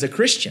success as a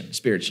Christian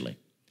spiritually.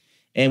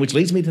 And which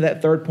leads me to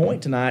that third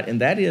point tonight,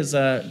 and that is,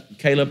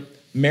 Caleb,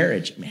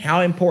 marriage. I mean,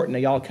 how important, now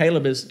y'all,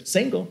 Caleb is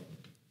single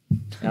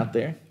out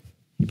there.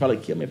 You probably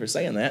kill me for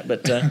saying that,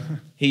 but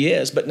he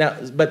is.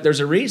 But there's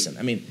a reason.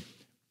 I mean,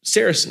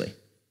 seriously,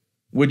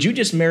 would you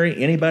just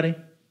marry anybody?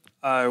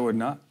 I would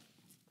not.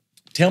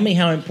 Tell me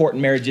how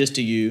important marriage is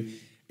to you,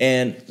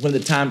 and when the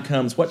time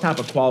comes, what type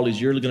of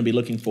qualities you're going to be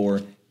looking for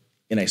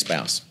in a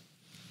spouse.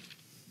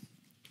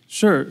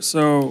 Sure.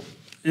 So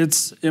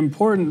it's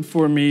important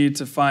for me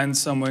to find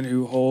someone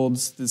who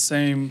holds the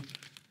same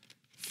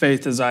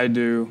faith as I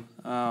do,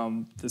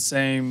 the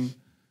same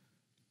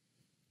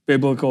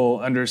biblical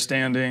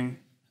understanding,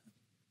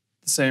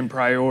 the same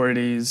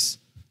priorities,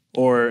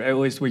 or at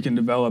least we can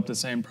develop the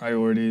same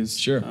priorities.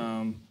 Sure.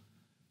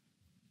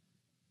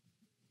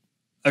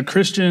 A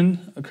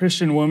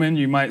Christian woman,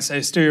 you might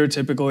say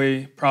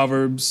stereotypically,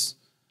 Proverbs,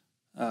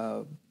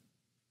 I'm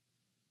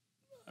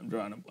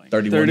drawing a blank.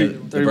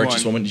 31, the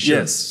virtuous woman. Sure.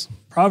 Yes,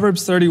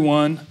 Proverbs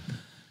 31,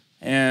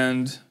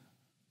 and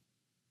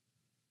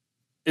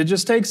it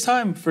just takes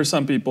time for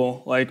some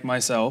people like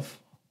myself.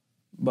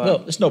 But well,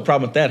 there's no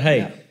problem with that.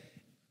 Hey,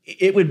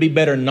 it would be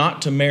better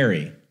not to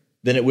marry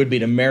than it would be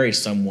to marry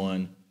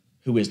someone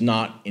who is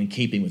not in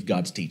keeping with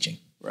God's teaching.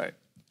 Right.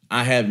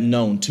 I have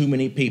known too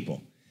many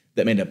people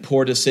that made a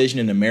poor decision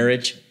in a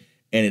marriage,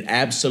 and it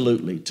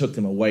absolutely took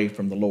them away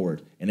from the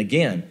Lord. And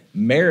again,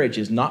 marriage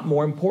is not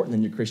more important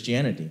than your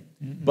Christianity.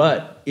 Mm-hmm.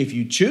 But if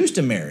you choose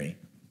to marry,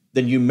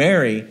 then you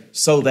marry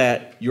so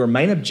that your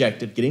main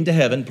objective, getting to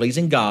heaven,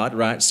 pleasing God,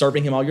 right,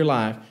 serving him all your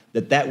life,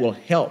 that will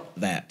help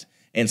that.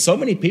 And so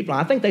many people,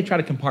 I think they try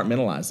to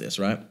compartmentalize this,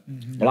 right?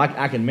 Mm-hmm. Well,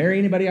 I can marry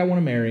anybody I want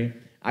to marry.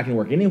 I can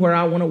work anywhere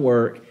I want to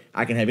work.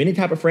 I can have any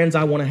type of friends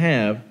I want to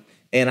have.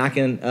 And I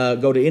can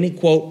go to any,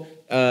 quote,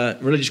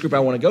 religious group I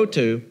want to go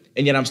to.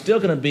 And yet I'm still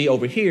going to be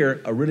over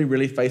here a really,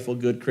 really faithful,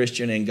 good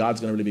Christian, and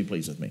God's going to really be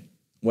pleased with me.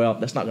 Well,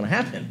 that's not going to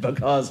happen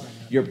because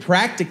you're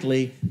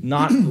practically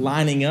not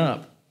lining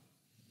up.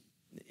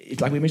 It's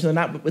like we mentioned the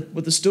night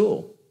with the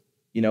stool.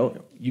 You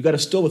know, you got a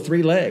stool with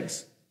 3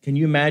 legs. Can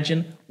you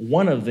imagine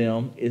one of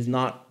them is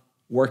not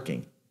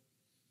working?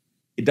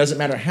 It doesn't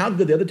matter how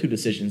good the other 2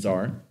 decisions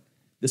are.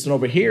 This one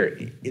over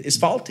here is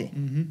faulty.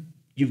 Mm-hmm.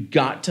 You've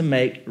got to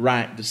make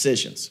right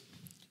decisions.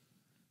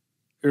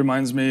 It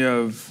reminds me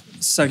of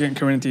 2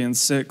 Corinthians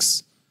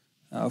 6,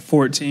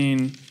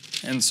 14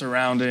 and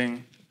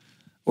surrounding,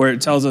 where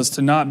it tells us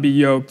to not be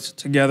yoked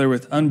together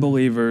with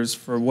unbelievers,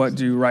 for what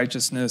do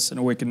righteousness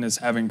and wickedness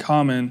have in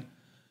common?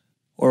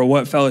 Or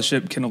what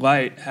fellowship can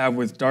light have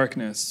with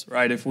darkness,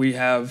 right? If we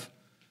have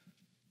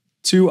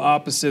 2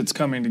 opposites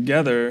coming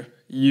together,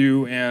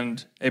 you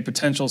and a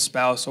potential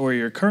spouse or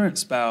your current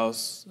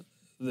spouse,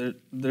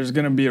 there's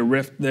going to be a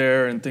rift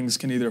there, and things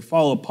can either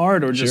fall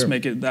apart or just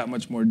make it that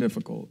much more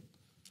difficult.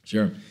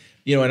 Sure.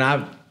 You know, and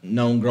I've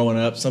known growing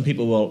up, some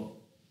people will,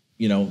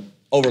 you know,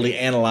 overly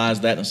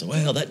analyze that and say,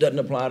 well, that doesn't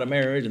apply to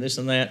marriage and this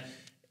and that.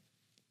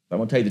 But I'm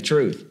going to tell you the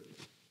truth.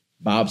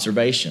 By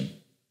observation,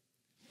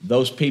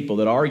 those people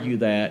that argue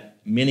that,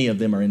 many of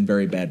them are in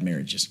very bad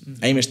marriages.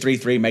 Mm-hmm. Amos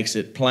 3:3 makes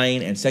it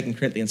plain, and 2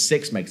 Corinthians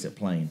 6 makes it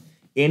plain.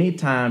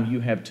 Anytime you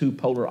have 2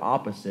 polar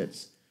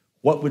opposites,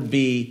 what would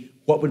be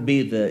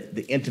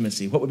the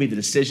intimacy? What would be the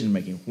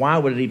decision-making? Why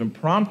would it even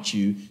prompt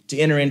you to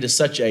enter into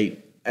such an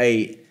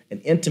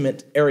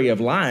intimate area of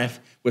life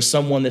with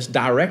someone that's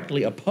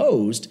directly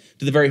opposed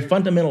to the very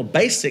fundamental,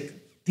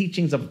 basic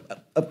teachings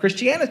of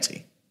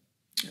Christianity?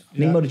 Yeah.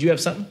 Nemo, did you have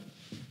something?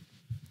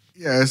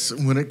 Yes,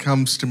 when it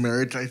comes to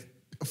marriage, I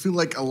feel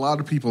like a lot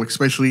of people,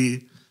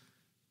 especially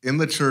in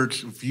the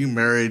church, view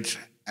marriage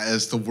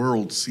as the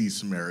world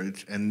sees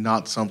marriage and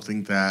not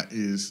something that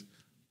is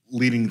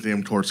leading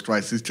them towards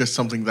Christ. It's just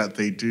something that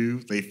they do.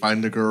 They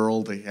find a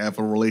girl, they have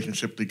a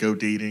relationship, they go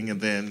dating, and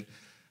then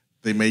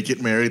they may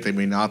get married, they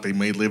may not, they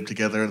may live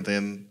together, and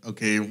then,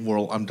 okay,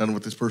 well, I'm done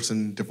with this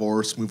person,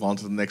 divorce, move on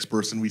to the next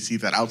person. We see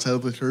that outside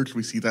of the church,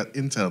 we see that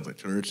inside of the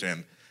church,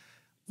 and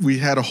we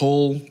had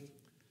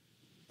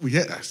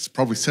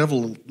probably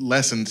several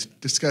lessons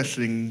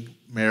discussing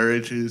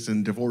marriages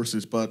and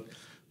divorces, but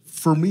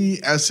for me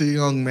as a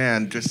young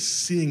man, just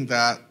seeing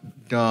that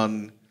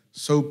done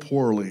so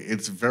poorly,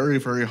 it's very,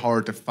 very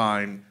hard to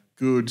find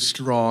good,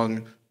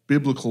 strong,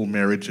 biblical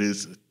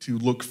marriages to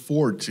look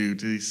forward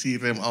to see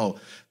them,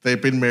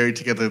 they've been married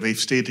together, they've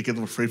stayed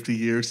together for 50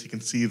 years, you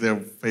can see their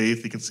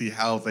faith, you can see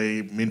how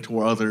they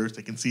mentor others,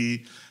 they can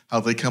see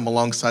how they come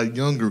alongside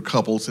younger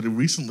couples that have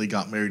recently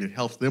got married and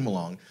help them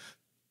along.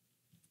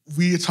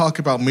 We talk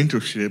about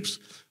mentorships.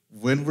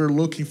 When we're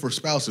looking for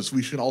spouses,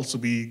 we should also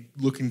be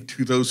looking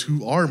to those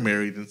who are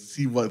married and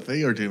see what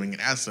they are doing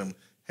and ask them,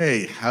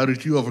 hey, how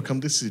did you overcome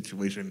this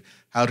situation?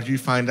 How did you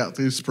find out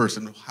this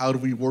person? How do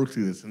we work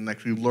through this? And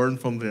actually learn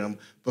from them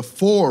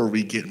before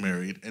we get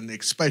married, and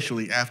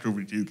especially after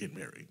we do get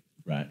married.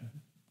 Right.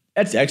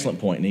 That's an excellent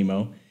point,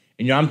 Nemo.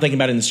 And, I'm thinking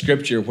about in the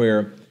scripture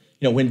where,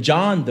 when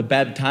John the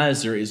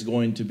Baptizer is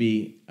going to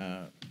be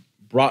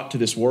brought to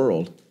this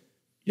world,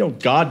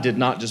 God did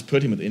not just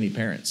put him with any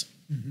parents.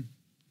 Mm-hmm.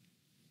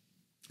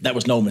 That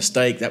was no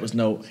mistake. That was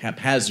no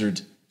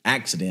haphazard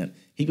accident.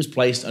 He was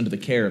placed under the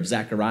care of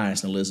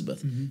Zacharias and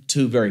Elizabeth, mm-hmm.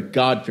 2 very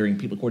God-fearing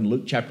people. According to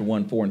Luke chapter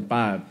 1, 4, and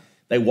 5,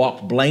 they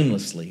walked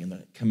blamelessly in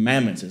the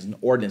commandments and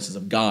ordinances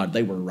of God.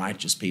 They were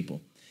righteous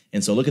people.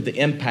 And so look at the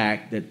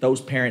impact that those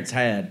parents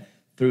had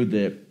through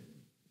the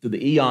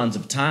eons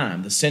of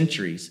time, the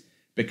centuries,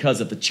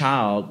 because of the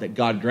child that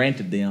God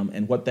granted them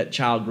and what that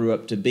child grew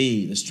up to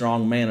be, the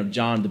strong man of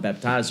John the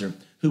Baptizer,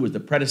 who was the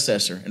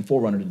predecessor and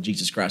forerunner to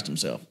Jesus Christ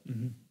himself.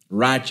 Mm-hmm.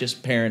 Righteous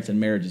parents and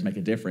marriages make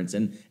a difference.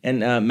 And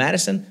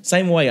Madison,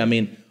 same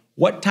way.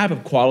 What type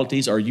of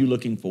qualities are you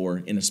looking for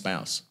in a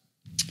spouse?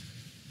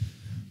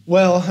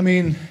 Well,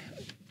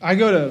 I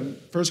go to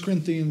 1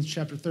 Corinthians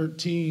chapter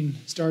 13,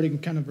 starting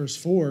kind of verse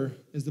 4,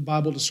 as the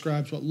Bible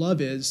describes what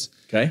love is.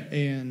 Okay.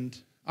 And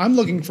I'm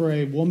looking for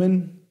a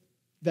woman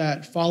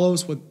that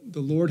follows what the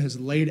Lord has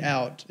laid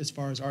out as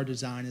far as our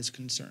design is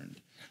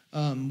concerned.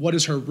 What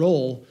is her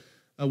role?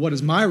 What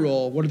is my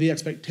role? What are the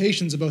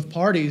expectations of both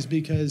parties?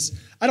 Because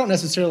I don't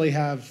necessarily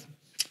have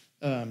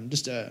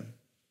just a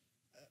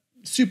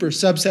super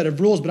subset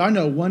of rules, but I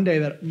know one day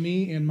that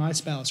me and my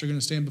spouse are going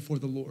to stand before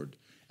the Lord.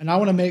 And I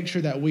want to make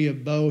sure that we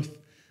have both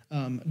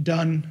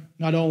done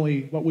not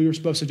only what we were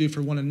supposed to do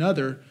for one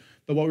another,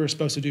 but what we're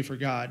supposed to do for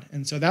God.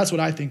 And so that's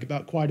what I think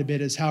about quite a bit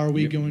is how are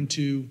we going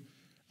to,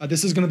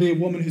 this is going to be a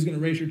woman who's going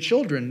to raise your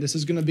children. This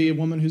is going to be a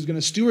woman who's going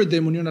to steward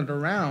them when you're not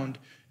around,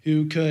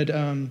 who could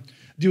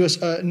do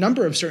a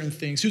number of certain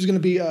things, who's going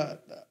to be a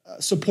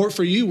support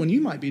for you when you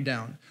might be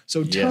down.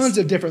 So tons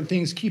of different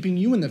things keeping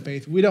you in the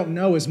faith. We don't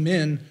know as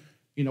men,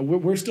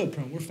 we're still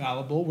prone, we're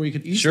fallible, where you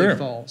could easily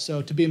fall.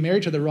 So to be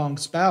married to the wrong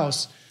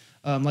spouse,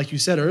 like you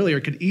said earlier,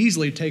 could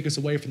easily take us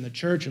away from the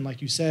church. And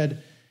like you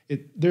said,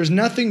 there's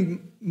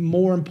nothing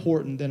more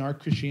important than our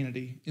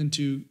Christianity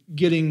into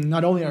getting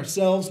not only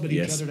ourselves, but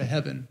each other to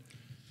heaven.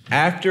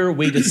 After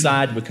we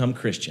decide to become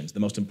Christians,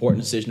 the most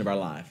important decision of our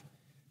life,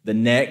 the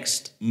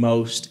next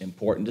most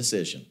important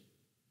decision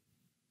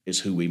is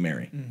who we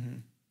marry. Mm-hmm.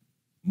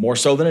 More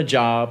so than a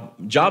job.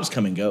 Jobs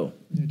come and go.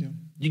 They do.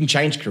 You can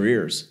change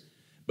careers.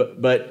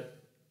 But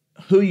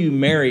who you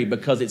marry,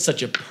 because it's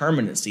such a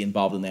permanency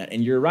involved in that.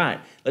 And you're right.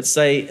 Let's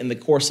say in the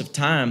course of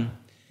time,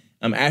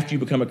 after you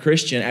become a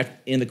Christian,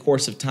 in the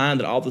course of time,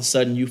 that all of a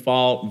sudden you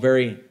fall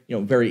very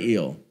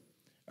ill,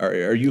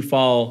 or you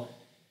fall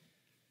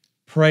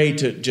prey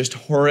to just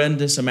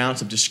horrendous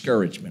amounts of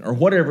discouragement, or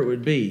whatever it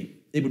would be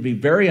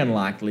very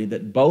unlikely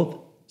that both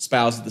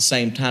spouses at the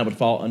same time would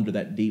fall under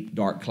that deep,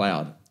 dark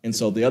cloud. And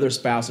so the other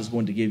spouse is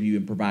going to give you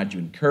and provide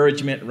you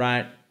encouragement,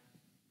 right?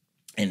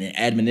 And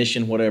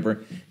admonition,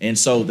 whatever. And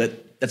so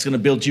that's going to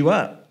build you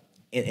up.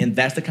 And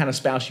that's the kind of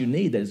spouse you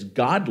need that is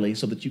godly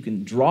so that you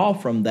can draw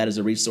from that as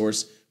a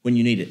resource when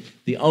you need it.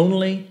 The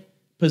only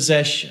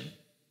possession,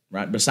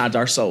 right, besides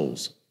our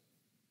souls,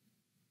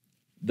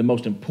 the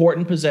most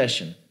important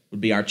possession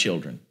would be our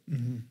children.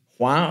 Mm-hmm.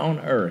 Why on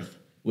earth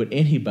would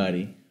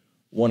anybody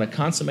want to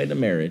consummate a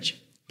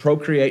marriage,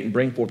 procreate and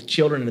bring forth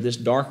children into this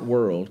dark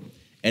world,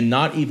 and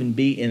not even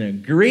be in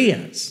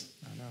agreement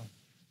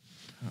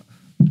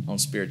on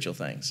spiritual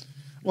things?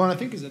 Well, and I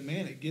think as a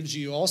man, it gives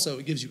you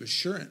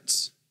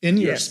assurance in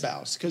your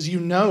spouse, because you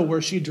know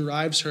where she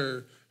derives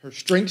her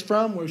strength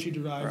from, where she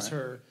derives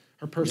her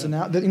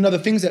personality, the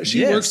things that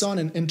she works on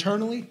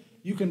internally.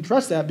 You can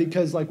trust that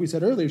because, like we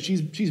said earlier,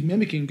 she's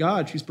mimicking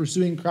God. She's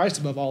pursuing Christ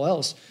above all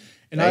else.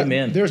 And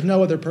Amen. There's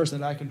no other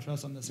person that I can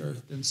trust on this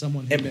earth than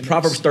someone who mimics.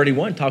 Proverbs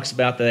 31 talks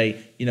about that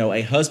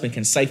a husband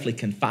can safely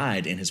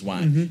confide in his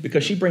wife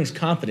because she brings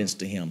confidence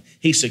to him.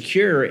 He's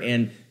secure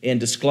in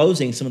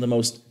disclosing some of the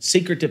most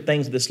secretive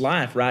things of this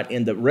life, right,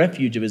 in the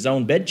refuge of his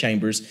own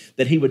bedchambers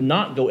that he would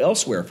not go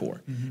elsewhere for.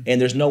 Mm-hmm.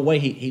 And there's no way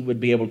he would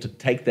be able to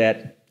take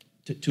that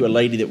to a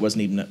lady that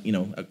wasn't even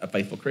a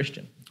faithful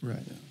Christian. Right.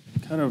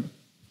 Kind of.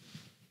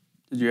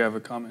 Did you have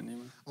a comment,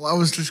 Nima? Well, I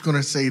was just going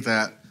to say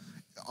that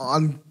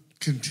on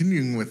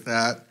continuing with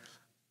that,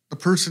 the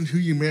person who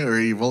you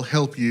marry will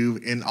help you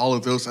in all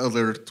of those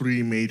other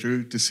three major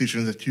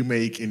decisions that you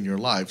make in your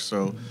life.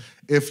 So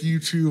if you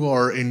two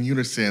are in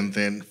unison,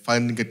 then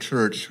finding a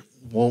church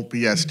won't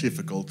be as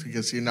difficult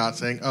because you're not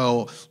saying,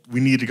 oh, we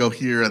need to go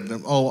here, and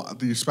then, oh,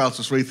 your spouse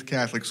was raised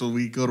Catholic, so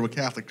we go to a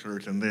Catholic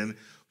church. And then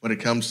when it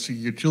comes to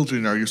your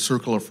children or your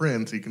circle of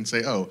friends, you can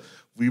say, oh,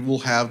 we will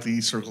have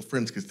these circle of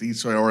friends because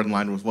these are in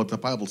line with what the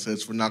Bible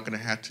says. We're not going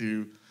to have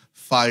to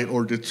fight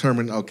or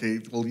determine, okay,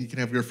 well, you can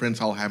have your friends,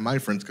 I'll have my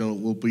friends.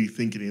 We'll be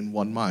thinking in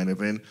one mind. And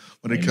then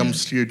when it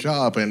comes to your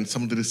job and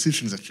some of the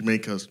decisions that you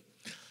make, because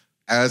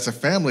as a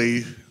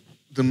family,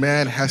 the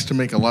man has to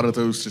make a lot of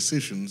those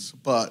decisions,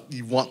 but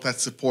you want that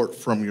support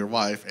from your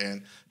wife.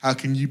 And how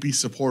can you be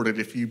supported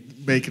if you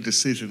make a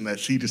decision that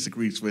she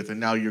disagrees with and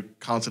now you're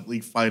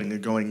constantly fighting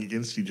and going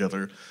against each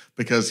other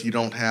because you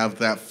don't have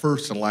that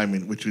first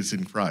alignment, which is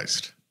in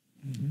Christ?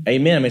 Mm-hmm.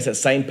 Amen. I mean, it's that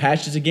same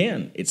passage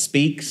again. It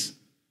speaks,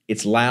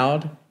 it's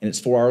loud, and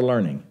it's for our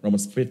learning.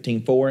 Romans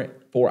 15:4,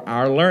 for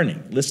our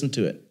learning. Listen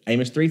to it.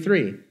 Amos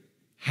 3:3.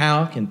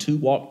 How can two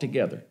walk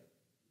together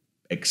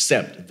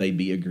except they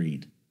be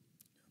agreed?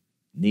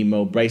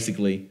 Nemo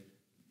basically,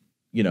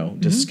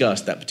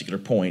 discussed that particular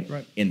point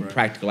in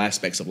practical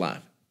aspects of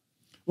life.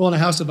 Well, and a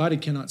house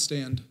divided cannot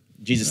stand.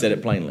 Jesus said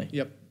it plainly.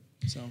 Yep.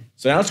 So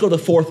now let's go to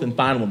the fourth and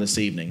final one this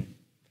evening,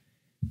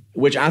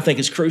 which I think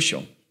is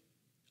crucial.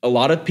 A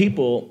lot of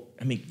people,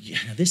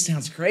 this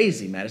sounds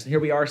crazy, Madison. Here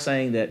we are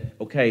saying that,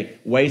 okay,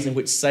 ways in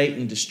which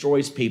Satan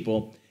destroys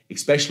people,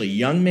 especially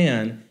young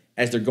men,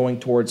 as they're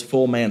going towards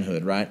full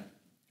manhood, right?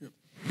 Yep.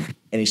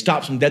 And he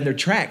stops them dead in their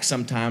tracks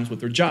sometimes with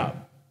their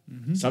job.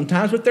 Mm-hmm.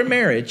 Sometimes with their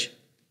marriage,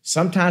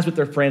 sometimes with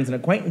their friends and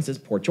acquaintances,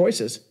 poor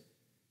choices.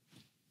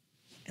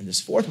 And this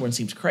fourth one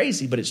seems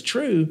crazy, but it's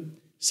true.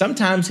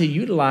 Sometimes he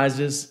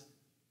utilizes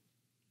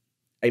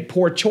a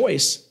poor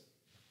choice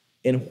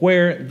in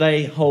where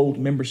they hold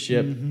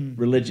membership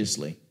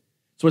religiously.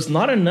 So it's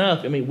not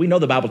enough. We know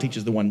the Bible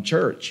teaches the one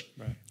church,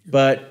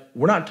 but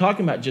we're not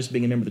talking about just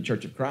being a member of the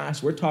Church of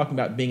Christ. We're talking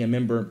about being a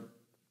member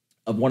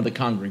of one of the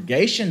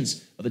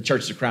congregations of the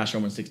Church of Christ,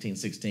 Romans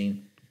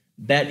 16:16,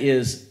 that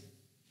is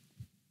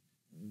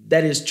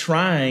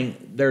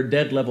trying their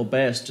dead level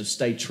best to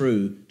stay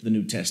true to the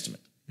New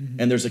Testament. Mm-hmm.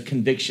 And there's a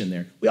conviction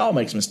there. We all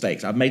make some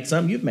mistakes. I've made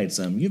some. You've made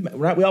some.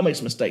 We all make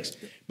some mistakes.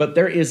 But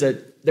there is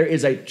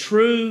a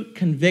true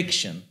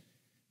conviction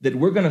that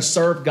we're going to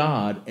serve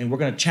God and we're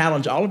going to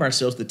challenge all of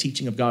ourselves to the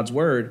teaching of God's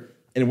word,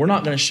 and we're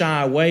not going to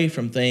shy away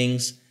from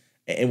things,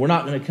 and we're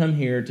not going to come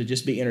here to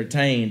just be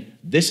entertained.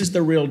 This is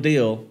the real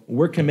deal.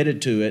 We're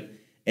committed to it,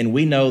 and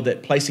we know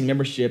that placing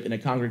membership in a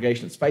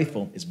congregation that's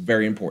faithful is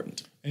very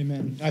important.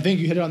 Amen. I think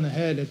you hit it on the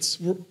head.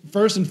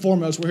 First and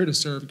foremost, we're here to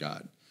serve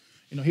God.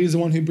 He's the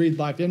one who breathed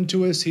life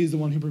into us. He's the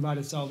one who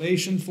provided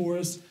salvation for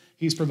us.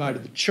 He's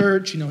provided the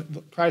church.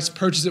 Christ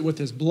purchased it with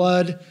his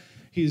blood.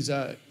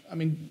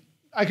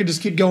 I could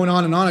just keep going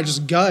on and on. I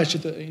just gush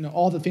at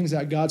all the things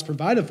that God's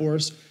provided for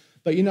us.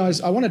 But,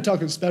 I want to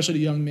talk especially to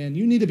young men.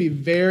 You need to be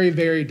very,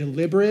 very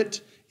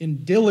deliberate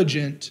and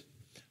diligent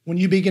when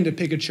you begin to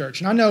pick a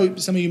church. And I know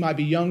some of you might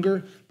be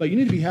younger, but you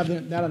need to be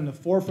having that on the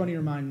forefront of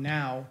your mind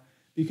now,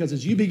 because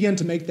as you begin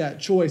to make that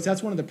choice,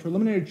 that's one of the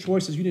preliminary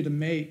choices you need to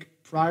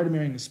make prior to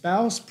marrying a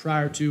spouse,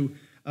 prior to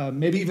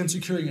maybe even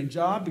securing a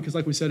job, because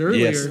like we said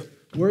earlier, yes,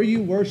 where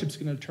you worship is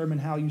going to determine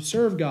how you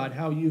serve God,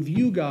 how you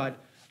view God,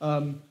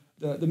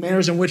 the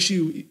manners in which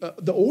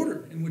the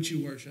order in which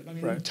you worship.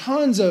 Right.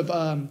 Tons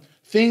of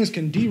things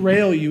can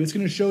derail you. It's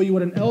going to show you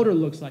what an elder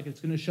looks like. It's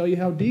going to show you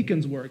how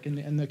deacons work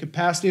and the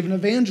capacity of an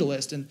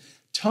evangelist, and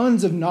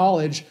tons of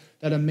knowledge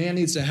that a man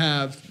needs to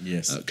have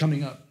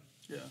coming up.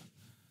 Yeah.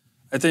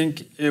 I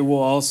think it will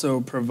also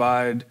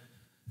provide,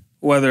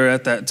 whether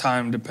at that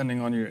time,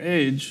 depending on your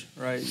age,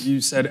 right?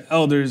 You said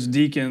elders,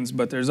 deacons,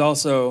 but there's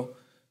also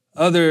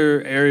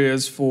other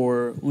areas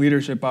for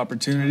leadership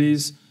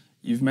opportunities.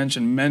 You've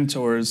mentioned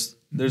mentors.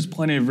 There's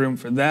plenty of room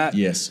for that.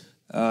 Yes.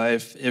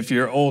 If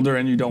you're older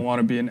and you don't want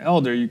to be an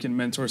elder, you can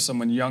mentor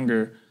someone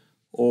younger.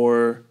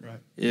 Or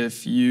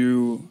if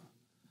you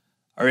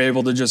are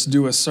able to just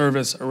do a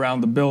service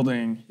around the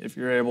building, if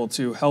you're able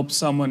to help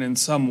someone in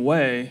some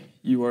way,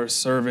 you are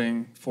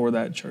serving for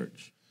that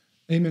church.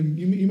 Amen.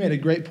 You made a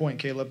great point,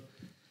 Caleb.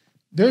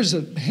 There's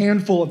a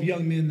handful of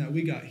young men that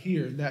we got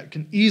here that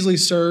can easily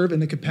serve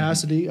in the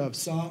capacity of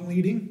song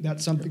leading.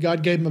 That's something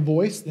God gave them a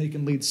voice. They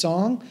can lead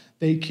song.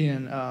 They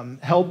can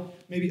help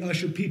maybe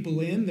usher people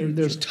in.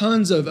 There's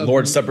tons of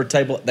Lord's Supper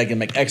table. They can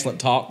make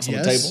excellent talks on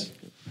the table.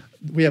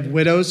 We have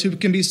widows who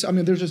can be.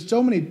 There's just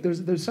so many.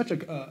 There's such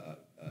a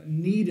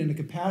need and a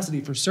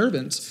capacity for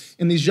servants,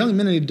 and these young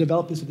men need to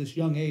develop this at this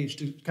young age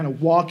to kind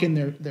of walk in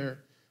their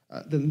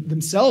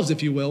themselves,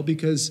 if you will,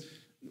 because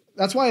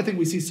that's why I think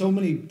we see so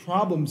many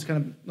problems,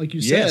 kind of like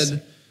you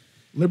said,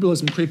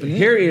 liberalism creeping in.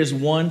 Here is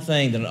one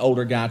thing that an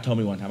older guy told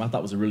me one time I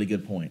thought was a really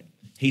good point.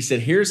 He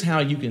said, here's how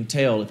you can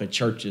tell if a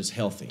church is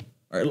healthy.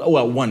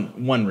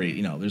 One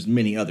read, there's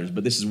many others,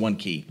 but this is one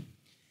key.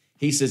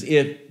 He says,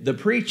 if the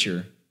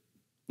preacher,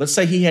 let's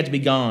say he had to be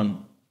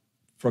gone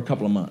for a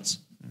couple of months.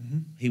 Mm-hmm.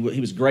 He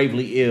was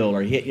gravely ill,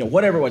 or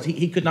whatever it was,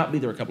 he could not be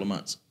there a couple of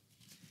months.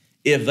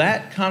 If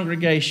that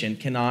congregation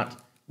cannot,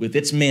 with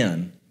its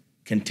men,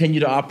 continue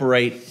to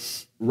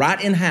operate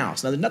right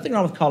in-house. Now, there's nothing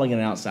wrong with calling in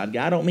an outside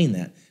guy. I don't mean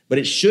that. But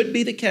it should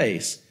be the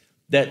case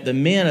that the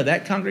men of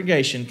that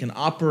congregation can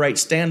operate,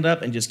 stand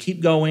up, and just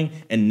keep going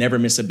and never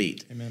miss a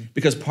beat. Amen.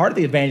 Because part of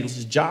the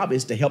evangelist's job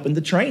is to help in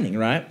the training,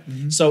 right?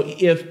 Mm-hmm. So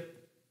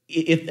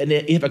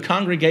if a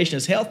congregation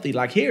is healthy,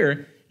 like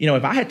here,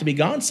 if I had to be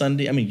gone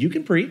Sunday, you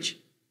can preach.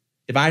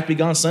 If I have to be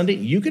gone Sunday,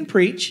 you can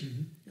preach.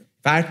 Mm-hmm.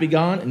 If I have to be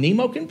gone,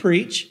 Nemo can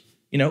preach.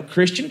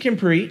 Christian can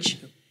preach.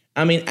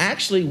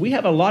 Actually, we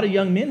have a lot of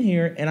young men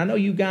here, and I know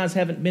you guys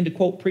haven't been to,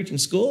 quote, preaching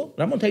school,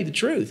 but I'm going to tell you the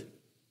truth.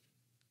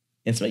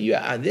 And some of you,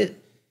 I did.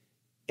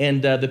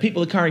 And the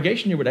people of the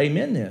congregation here would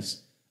amen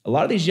this. A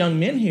lot of these young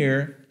men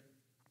here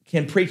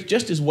can preach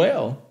just as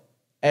well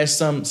as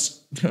some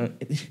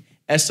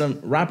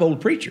ripe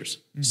old preachers.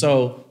 Mm-hmm.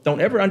 So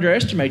don't ever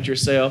underestimate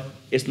yourself.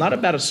 It's not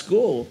about a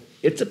school.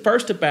 It's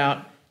first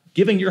about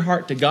giving your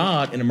heart to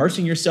God and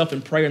immersing yourself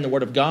in prayer and the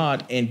Word of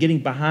God and getting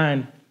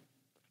behind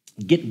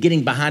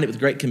it with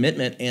great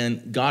commitment,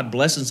 and God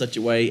bless in such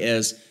a way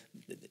as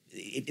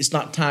it's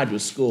not tied to a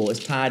school.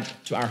 It's tied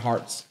to our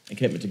hearts and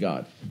commitment to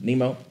God.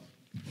 Nemo?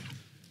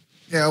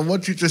 Yeah,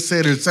 what you just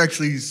said is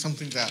actually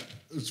something that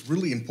is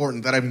really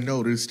important that I've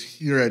noticed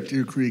here at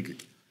Deer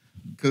Creek,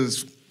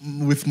 because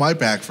with my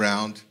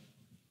background,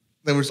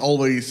 there was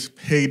always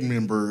paid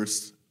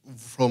members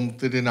from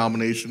the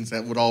denominations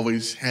that would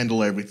always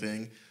handle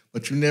everything,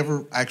 but you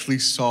never actually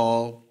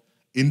saw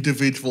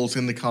individuals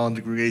in the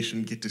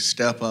congregation get to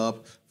step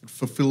up,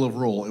 fulfill a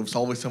role. It was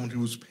always someone who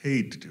was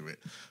paid to do it.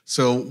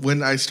 So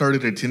when I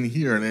started attending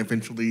here and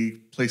eventually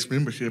placed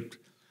membership,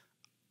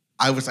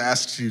 I was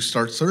asked to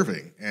start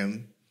serving.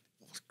 And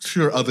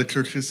sure, other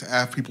churches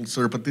have people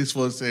serve, but this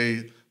was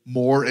a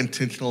more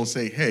intentional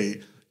say,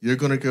 hey, you're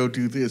going to go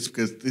do this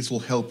because this will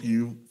help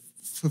you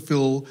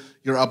fulfill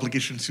your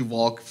obligation to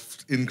walk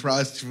in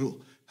Christ,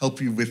 to help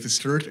you with this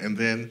church. And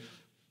then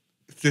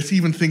just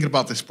even thinking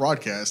about this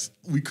broadcast,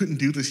 we couldn't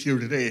do this here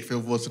today if it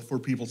wasn't for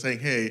people saying,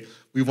 hey,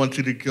 we want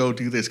you to go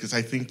do this because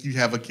I think you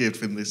have a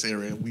gift in this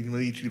area. We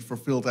need you to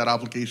fulfill that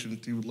obligation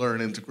to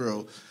learn and to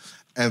grow.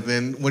 And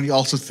then when you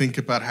also think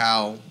about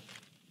how,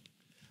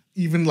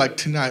 even like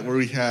tonight where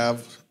we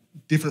have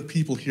different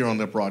people here on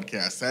the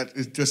broadcast, that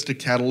is just a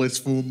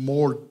catalyst for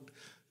more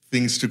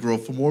things to grow,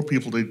 for more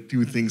people to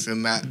do things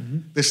in that.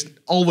 There's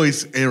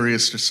always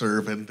areas to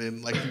serve. And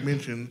then, like you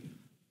mentioned,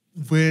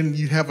 when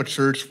you have a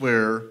church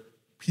where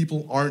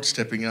people aren't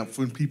stepping up,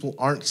 when people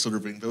aren't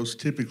serving, those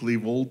typically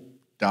will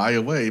die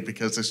away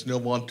because there's no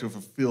one to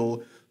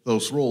fulfill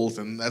those roles.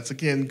 And that's,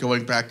 again,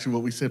 going back to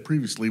what we said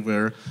previously,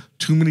 where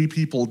too many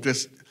people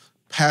just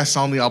pass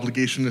on the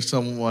obligation to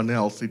someone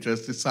else. They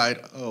just decide,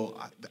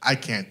 oh, I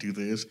can't do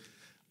this.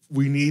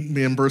 We need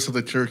members of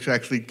the church to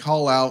actually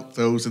call out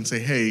those and say,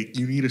 hey,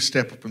 you need to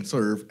step up and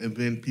serve, and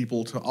then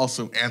people to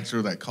also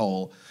answer that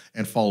call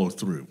and follow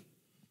through.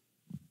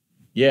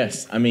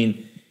 Yes, I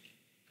mean,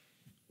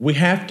 we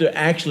have to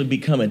actually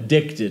become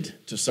addicted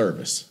to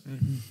service.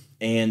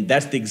 And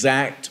that's the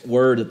exact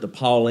word that the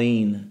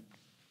Pauline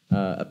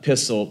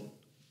epistle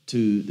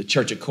to the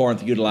church at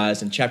Corinth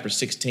utilized in chapter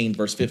 16,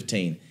 verse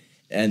 15.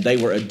 And they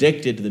were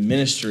addicted to the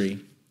ministry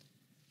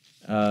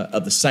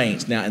of the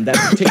saints. Now, in that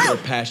particular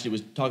passage, it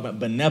was talking about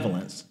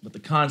benevolence, but the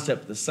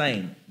concept is the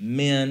same.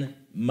 Men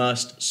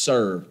must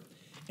serve.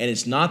 And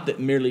it's not that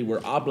merely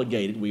we're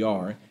obligated, we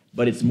are,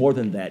 but it's more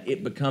than that.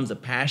 It becomes a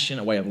passion,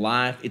 a way of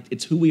life.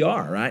 It's who we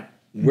are, right?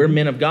 We're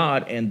men of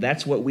God, and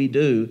that's what we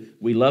do.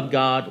 We love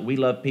God, we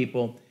love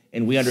people,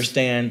 and we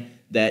understand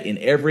that in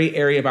every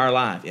area of our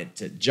life,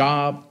 it's a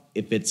job,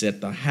 if it's at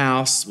the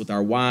house with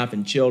our wife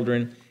and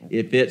children,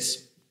 if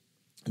it's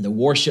in the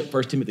worship,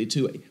 1 Timothy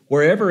 2,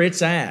 wherever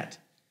it's at,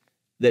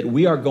 that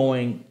we are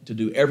going to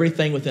do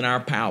everything within our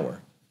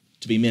power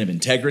to be men of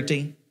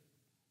integrity,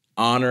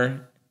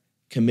 honor,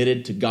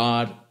 committed to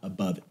God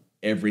above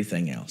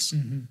everything else.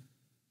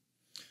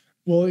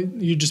 Well,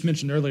 you just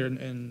mentioned earlier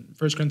in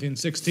 1 Corinthians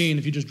 16,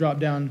 if you just drop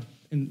down,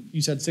 and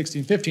you said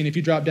 16, 15, if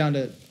you drop down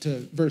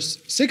to verse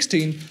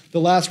 16,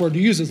 the last word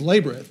you use is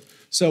laboreth.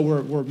 So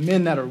we're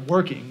men that are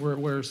working.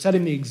 We're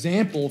setting the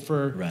example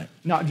for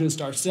not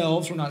just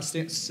ourselves. We're not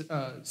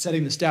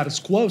setting the status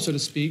quo, so to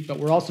speak, but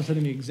we're also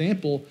setting the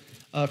example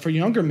for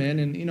younger men.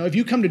 And, you know, if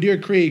you come to Deer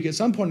Creek at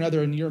some point or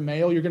another and you're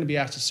male, you're going to be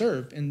asked to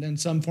serve in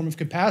some form of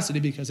capacity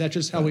because that's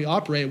just how we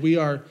operate. We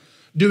are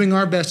doing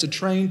our best to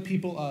train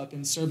people up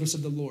in service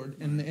of the Lord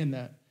in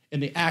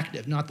the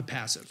active, not the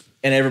passive.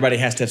 And everybody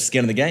has to have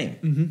skin in the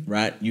game,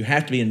 right? You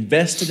have to be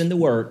invested in the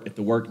work if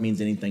the work means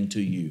anything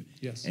to you.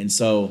 Yes. And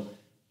so,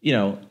 you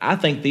know, I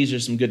think these are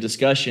some good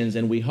discussions,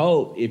 and we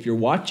hope if you're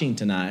watching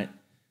tonight,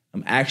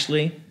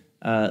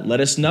 let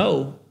us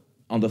know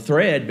on the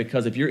thread,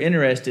 because if you're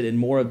interested in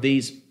more of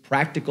these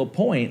practical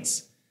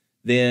points,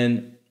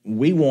 then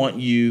we want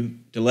you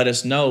to let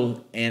us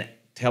know and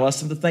tell us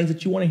some of the things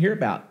that you want to hear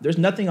about. There's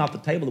nothing off the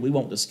table that we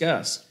won't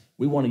discuss.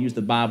 We want to use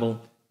the Bible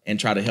and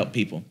try to help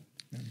people.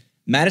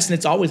 Madison,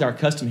 it's always our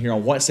custom here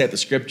on What Saith the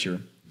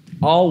Scripture,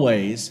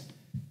 always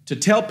to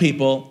tell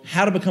people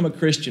how to become a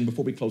Christian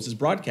before we close this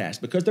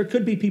broadcast, because there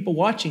could be people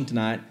watching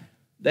tonight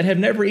that have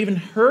never even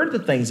heard the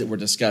things that we're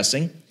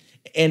discussing,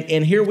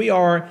 and here we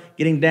are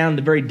getting down to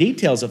the very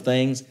details of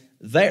things.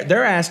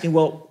 They're asking,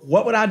 well,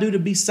 what would I do to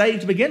be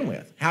saved to begin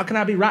with? How can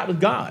I be right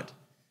with God?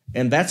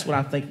 And that's what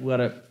I think we ought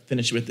to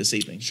finish with this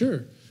evening.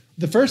 Sure.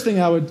 The first thing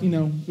I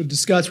would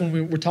discuss when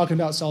we're talking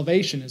about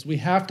salvation is we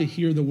have to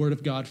hear the Word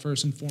of God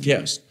first and foremost.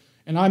 Yes.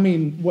 And I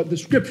mean what the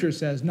Scripture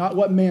says, not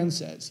what man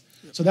says.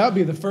 So that would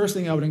be the first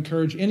thing I would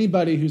encourage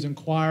anybody who's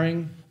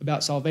inquiring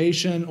about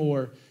salvation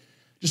or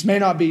just may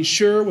not be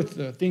sure with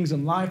the things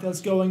in life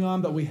that's going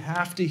on, but we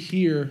have to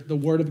hear the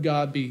Word of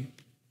God be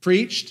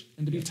preached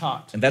and to be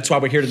taught. And that's why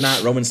we're here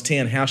tonight, Romans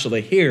 10, how shall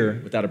they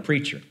hear without a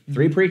preacher?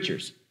 3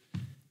 preachers.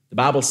 The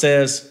Bible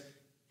says,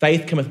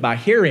 faith cometh by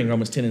hearing,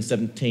 Romans 10 and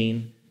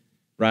 17,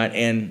 right?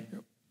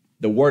 And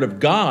the Word of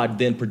God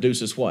then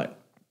produces what?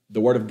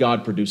 The Word of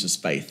God produces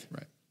faith.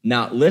 Right.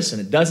 Now,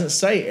 listen, it doesn't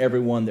say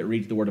everyone that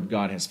reads the Word of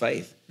God has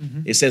faith.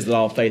 It says that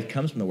all faith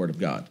comes from the Word of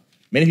God.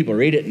 Many people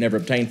read it and never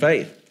obtain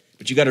faith.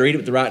 But you got to read it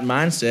with the right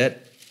mindset,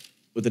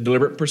 with a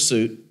deliberate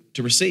pursuit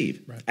to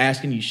receive. Right.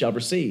 Asking, you shall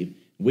receive.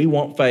 We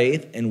want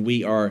faith, and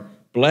we are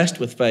blessed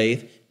with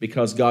faith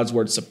because God's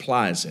Word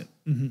supplies it.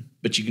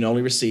 But you can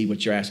only receive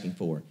what you're asking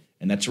for.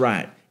 And that's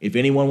right. If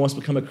anyone wants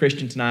to become a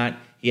Christian tonight,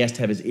 he has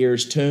to have his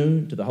ears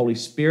tuned to the Holy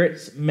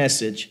Spirit's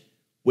message,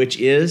 which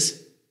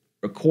is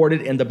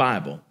recorded in the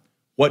Bible.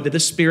 What did the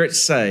Spirit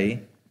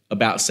say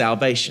about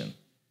salvation?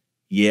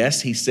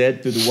 Yes, he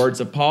said through the words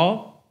of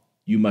Paul,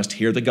 you must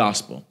hear the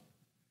gospel.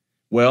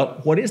 Well,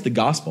 what is the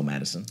gospel,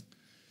 Madison?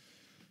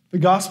 The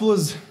gospel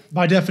is,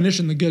 by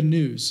definition, the good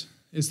news.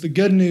 It's the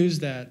good news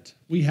that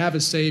we have a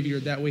Savior,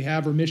 that we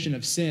have remission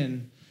of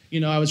sin. You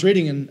know, I was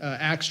reading in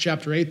Acts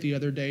chapter 8 the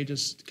other day,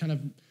 just kind of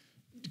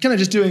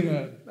just doing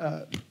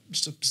a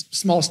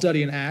small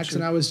study in Acts,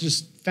 and I was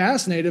just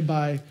fascinated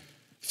by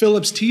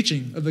Philip's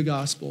teaching of the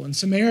gospel. In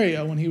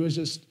Samaria, when he was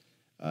just,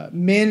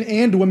 men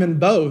and women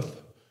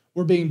both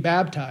were being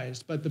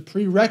baptized, but the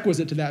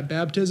prerequisite to that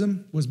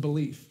baptism was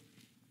belief.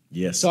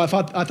 Yes. So I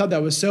thought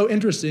that was so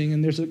interesting,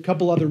 and there's a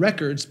couple other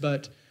records,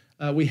 but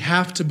we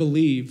have to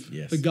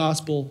believe the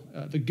gospel,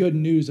 the good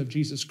news of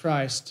Jesus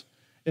Christ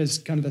is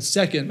kind of the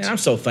second. Man, I'm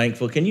so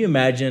thankful. Can you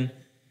imagine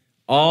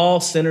all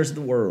sinners of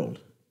the world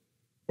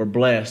were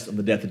blessed of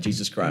the death of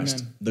Jesus Christ.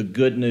 Amen. The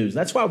good news.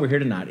 That's why we're here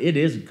tonight. It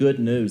is good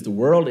news. The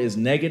world is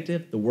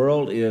negative. The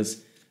world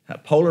is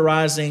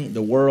polarizing.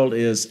 The world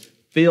is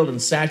filled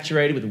and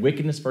saturated with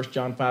wickedness, 1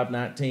 John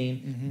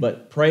 5:19.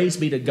 But praise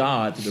be to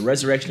God, through the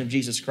resurrection of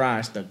Jesus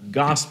Christ, the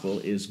gospel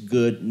is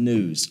good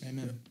news.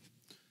 Amen.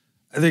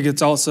 I think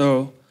it's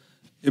also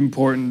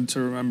important to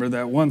remember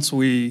that once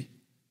we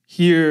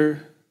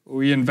hear,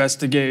 we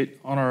investigate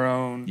on our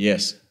own,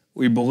 Yes.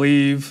 we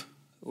believe,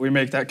 we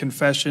make that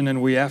confession,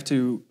 and we have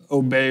to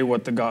obey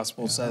what the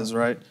gospel says,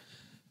 right?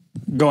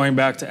 Going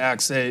back to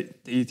Acts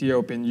 8, the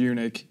Ethiopian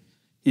eunuch,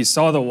 he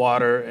saw the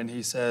water and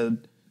he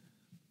said,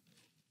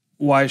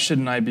 why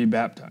shouldn't I be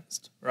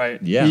baptized,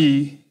 right? Yeah.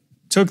 He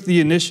took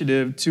the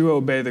initiative to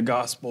obey the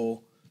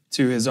gospel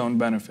to his own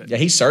benefit. Yeah,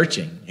 he's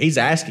searching. He's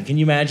asking. Can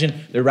you imagine?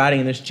 They're riding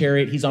in this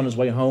chariot. He's on his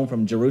way home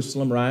from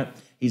Jerusalem, right?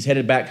 He's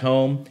headed back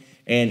home,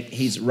 and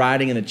he's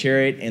riding in the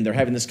chariot, and they're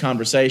having this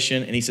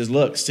conversation, and he says,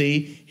 look,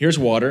 see, here's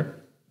water.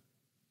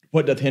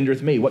 What doth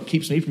hindereth me? What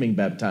keeps me from being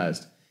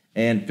baptized?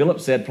 And Philip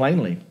said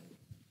plainly,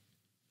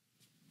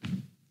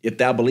 if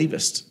thou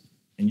believest,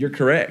 and you're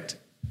correct,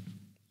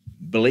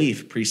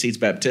 belief precedes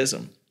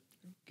baptism.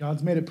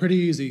 God's made it pretty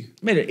easy.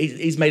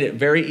 He's made it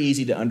very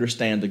easy to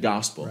understand the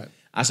gospel. Right.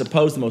 I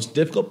suppose the most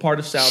difficult part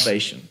of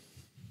salvation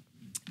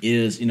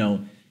is,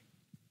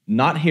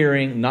 not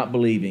hearing, not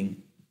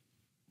believing,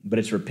 but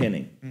it's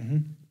repenting.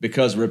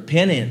 Because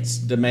repentance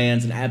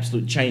demands an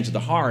absolute change of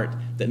the heart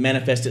that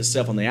manifests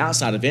itself on the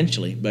outside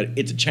eventually, but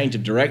it's a change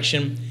of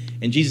direction.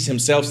 And Jesus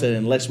himself said,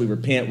 unless we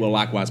repent, we'll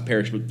likewise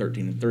perish, Luke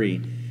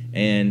 13:3.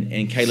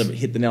 And Caleb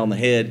hit the nail on the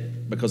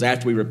head, because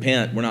after we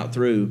repent, we're not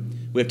through.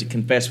 We have to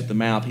confess with the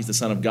mouth he's the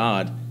Son of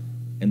God,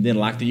 and then,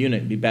 like the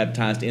eunuch, be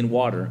baptized in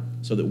water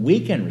so that we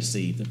can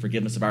receive the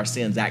forgiveness of our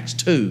sins, Acts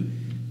 2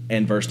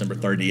 and verse number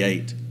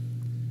 38.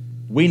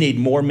 We need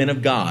more men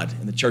of God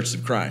in the churches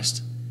of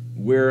Christ.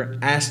 We're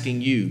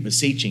asking you,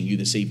 beseeching you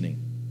this evening,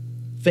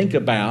 think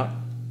about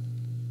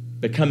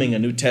becoming a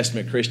New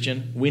Testament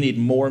Christian. We need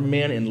more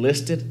men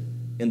enlisted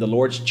in the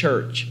Lord's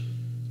church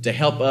to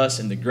help us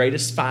in the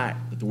greatest fight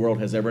that the world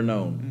has ever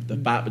known, the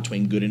fight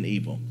between good and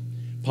evil.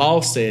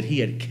 Paul said he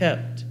had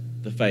kept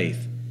the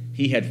faith.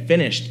 He had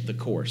finished the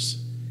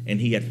course, and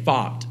he had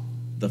fought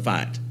the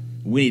fight.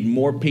 We need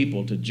more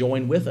people to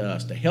join with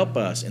us, to help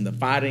us in the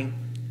fighting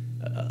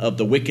of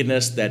the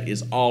wickedness that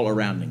is all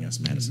surrounding us,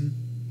 Madison.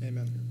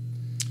 Amen.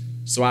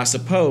 So I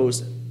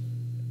suppose,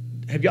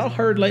 have y'all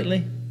heard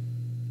lately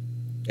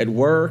at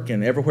work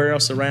and everywhere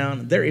else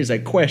around, there is a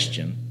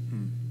question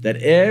that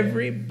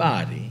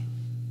everybody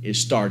is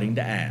starting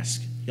to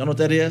ask. Y'all know what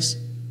that is?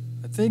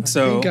 I think I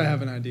so. think I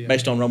have an idea.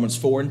 Based on Romans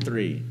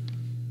 4:3.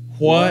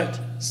 What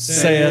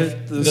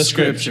saith the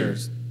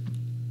Scriptures?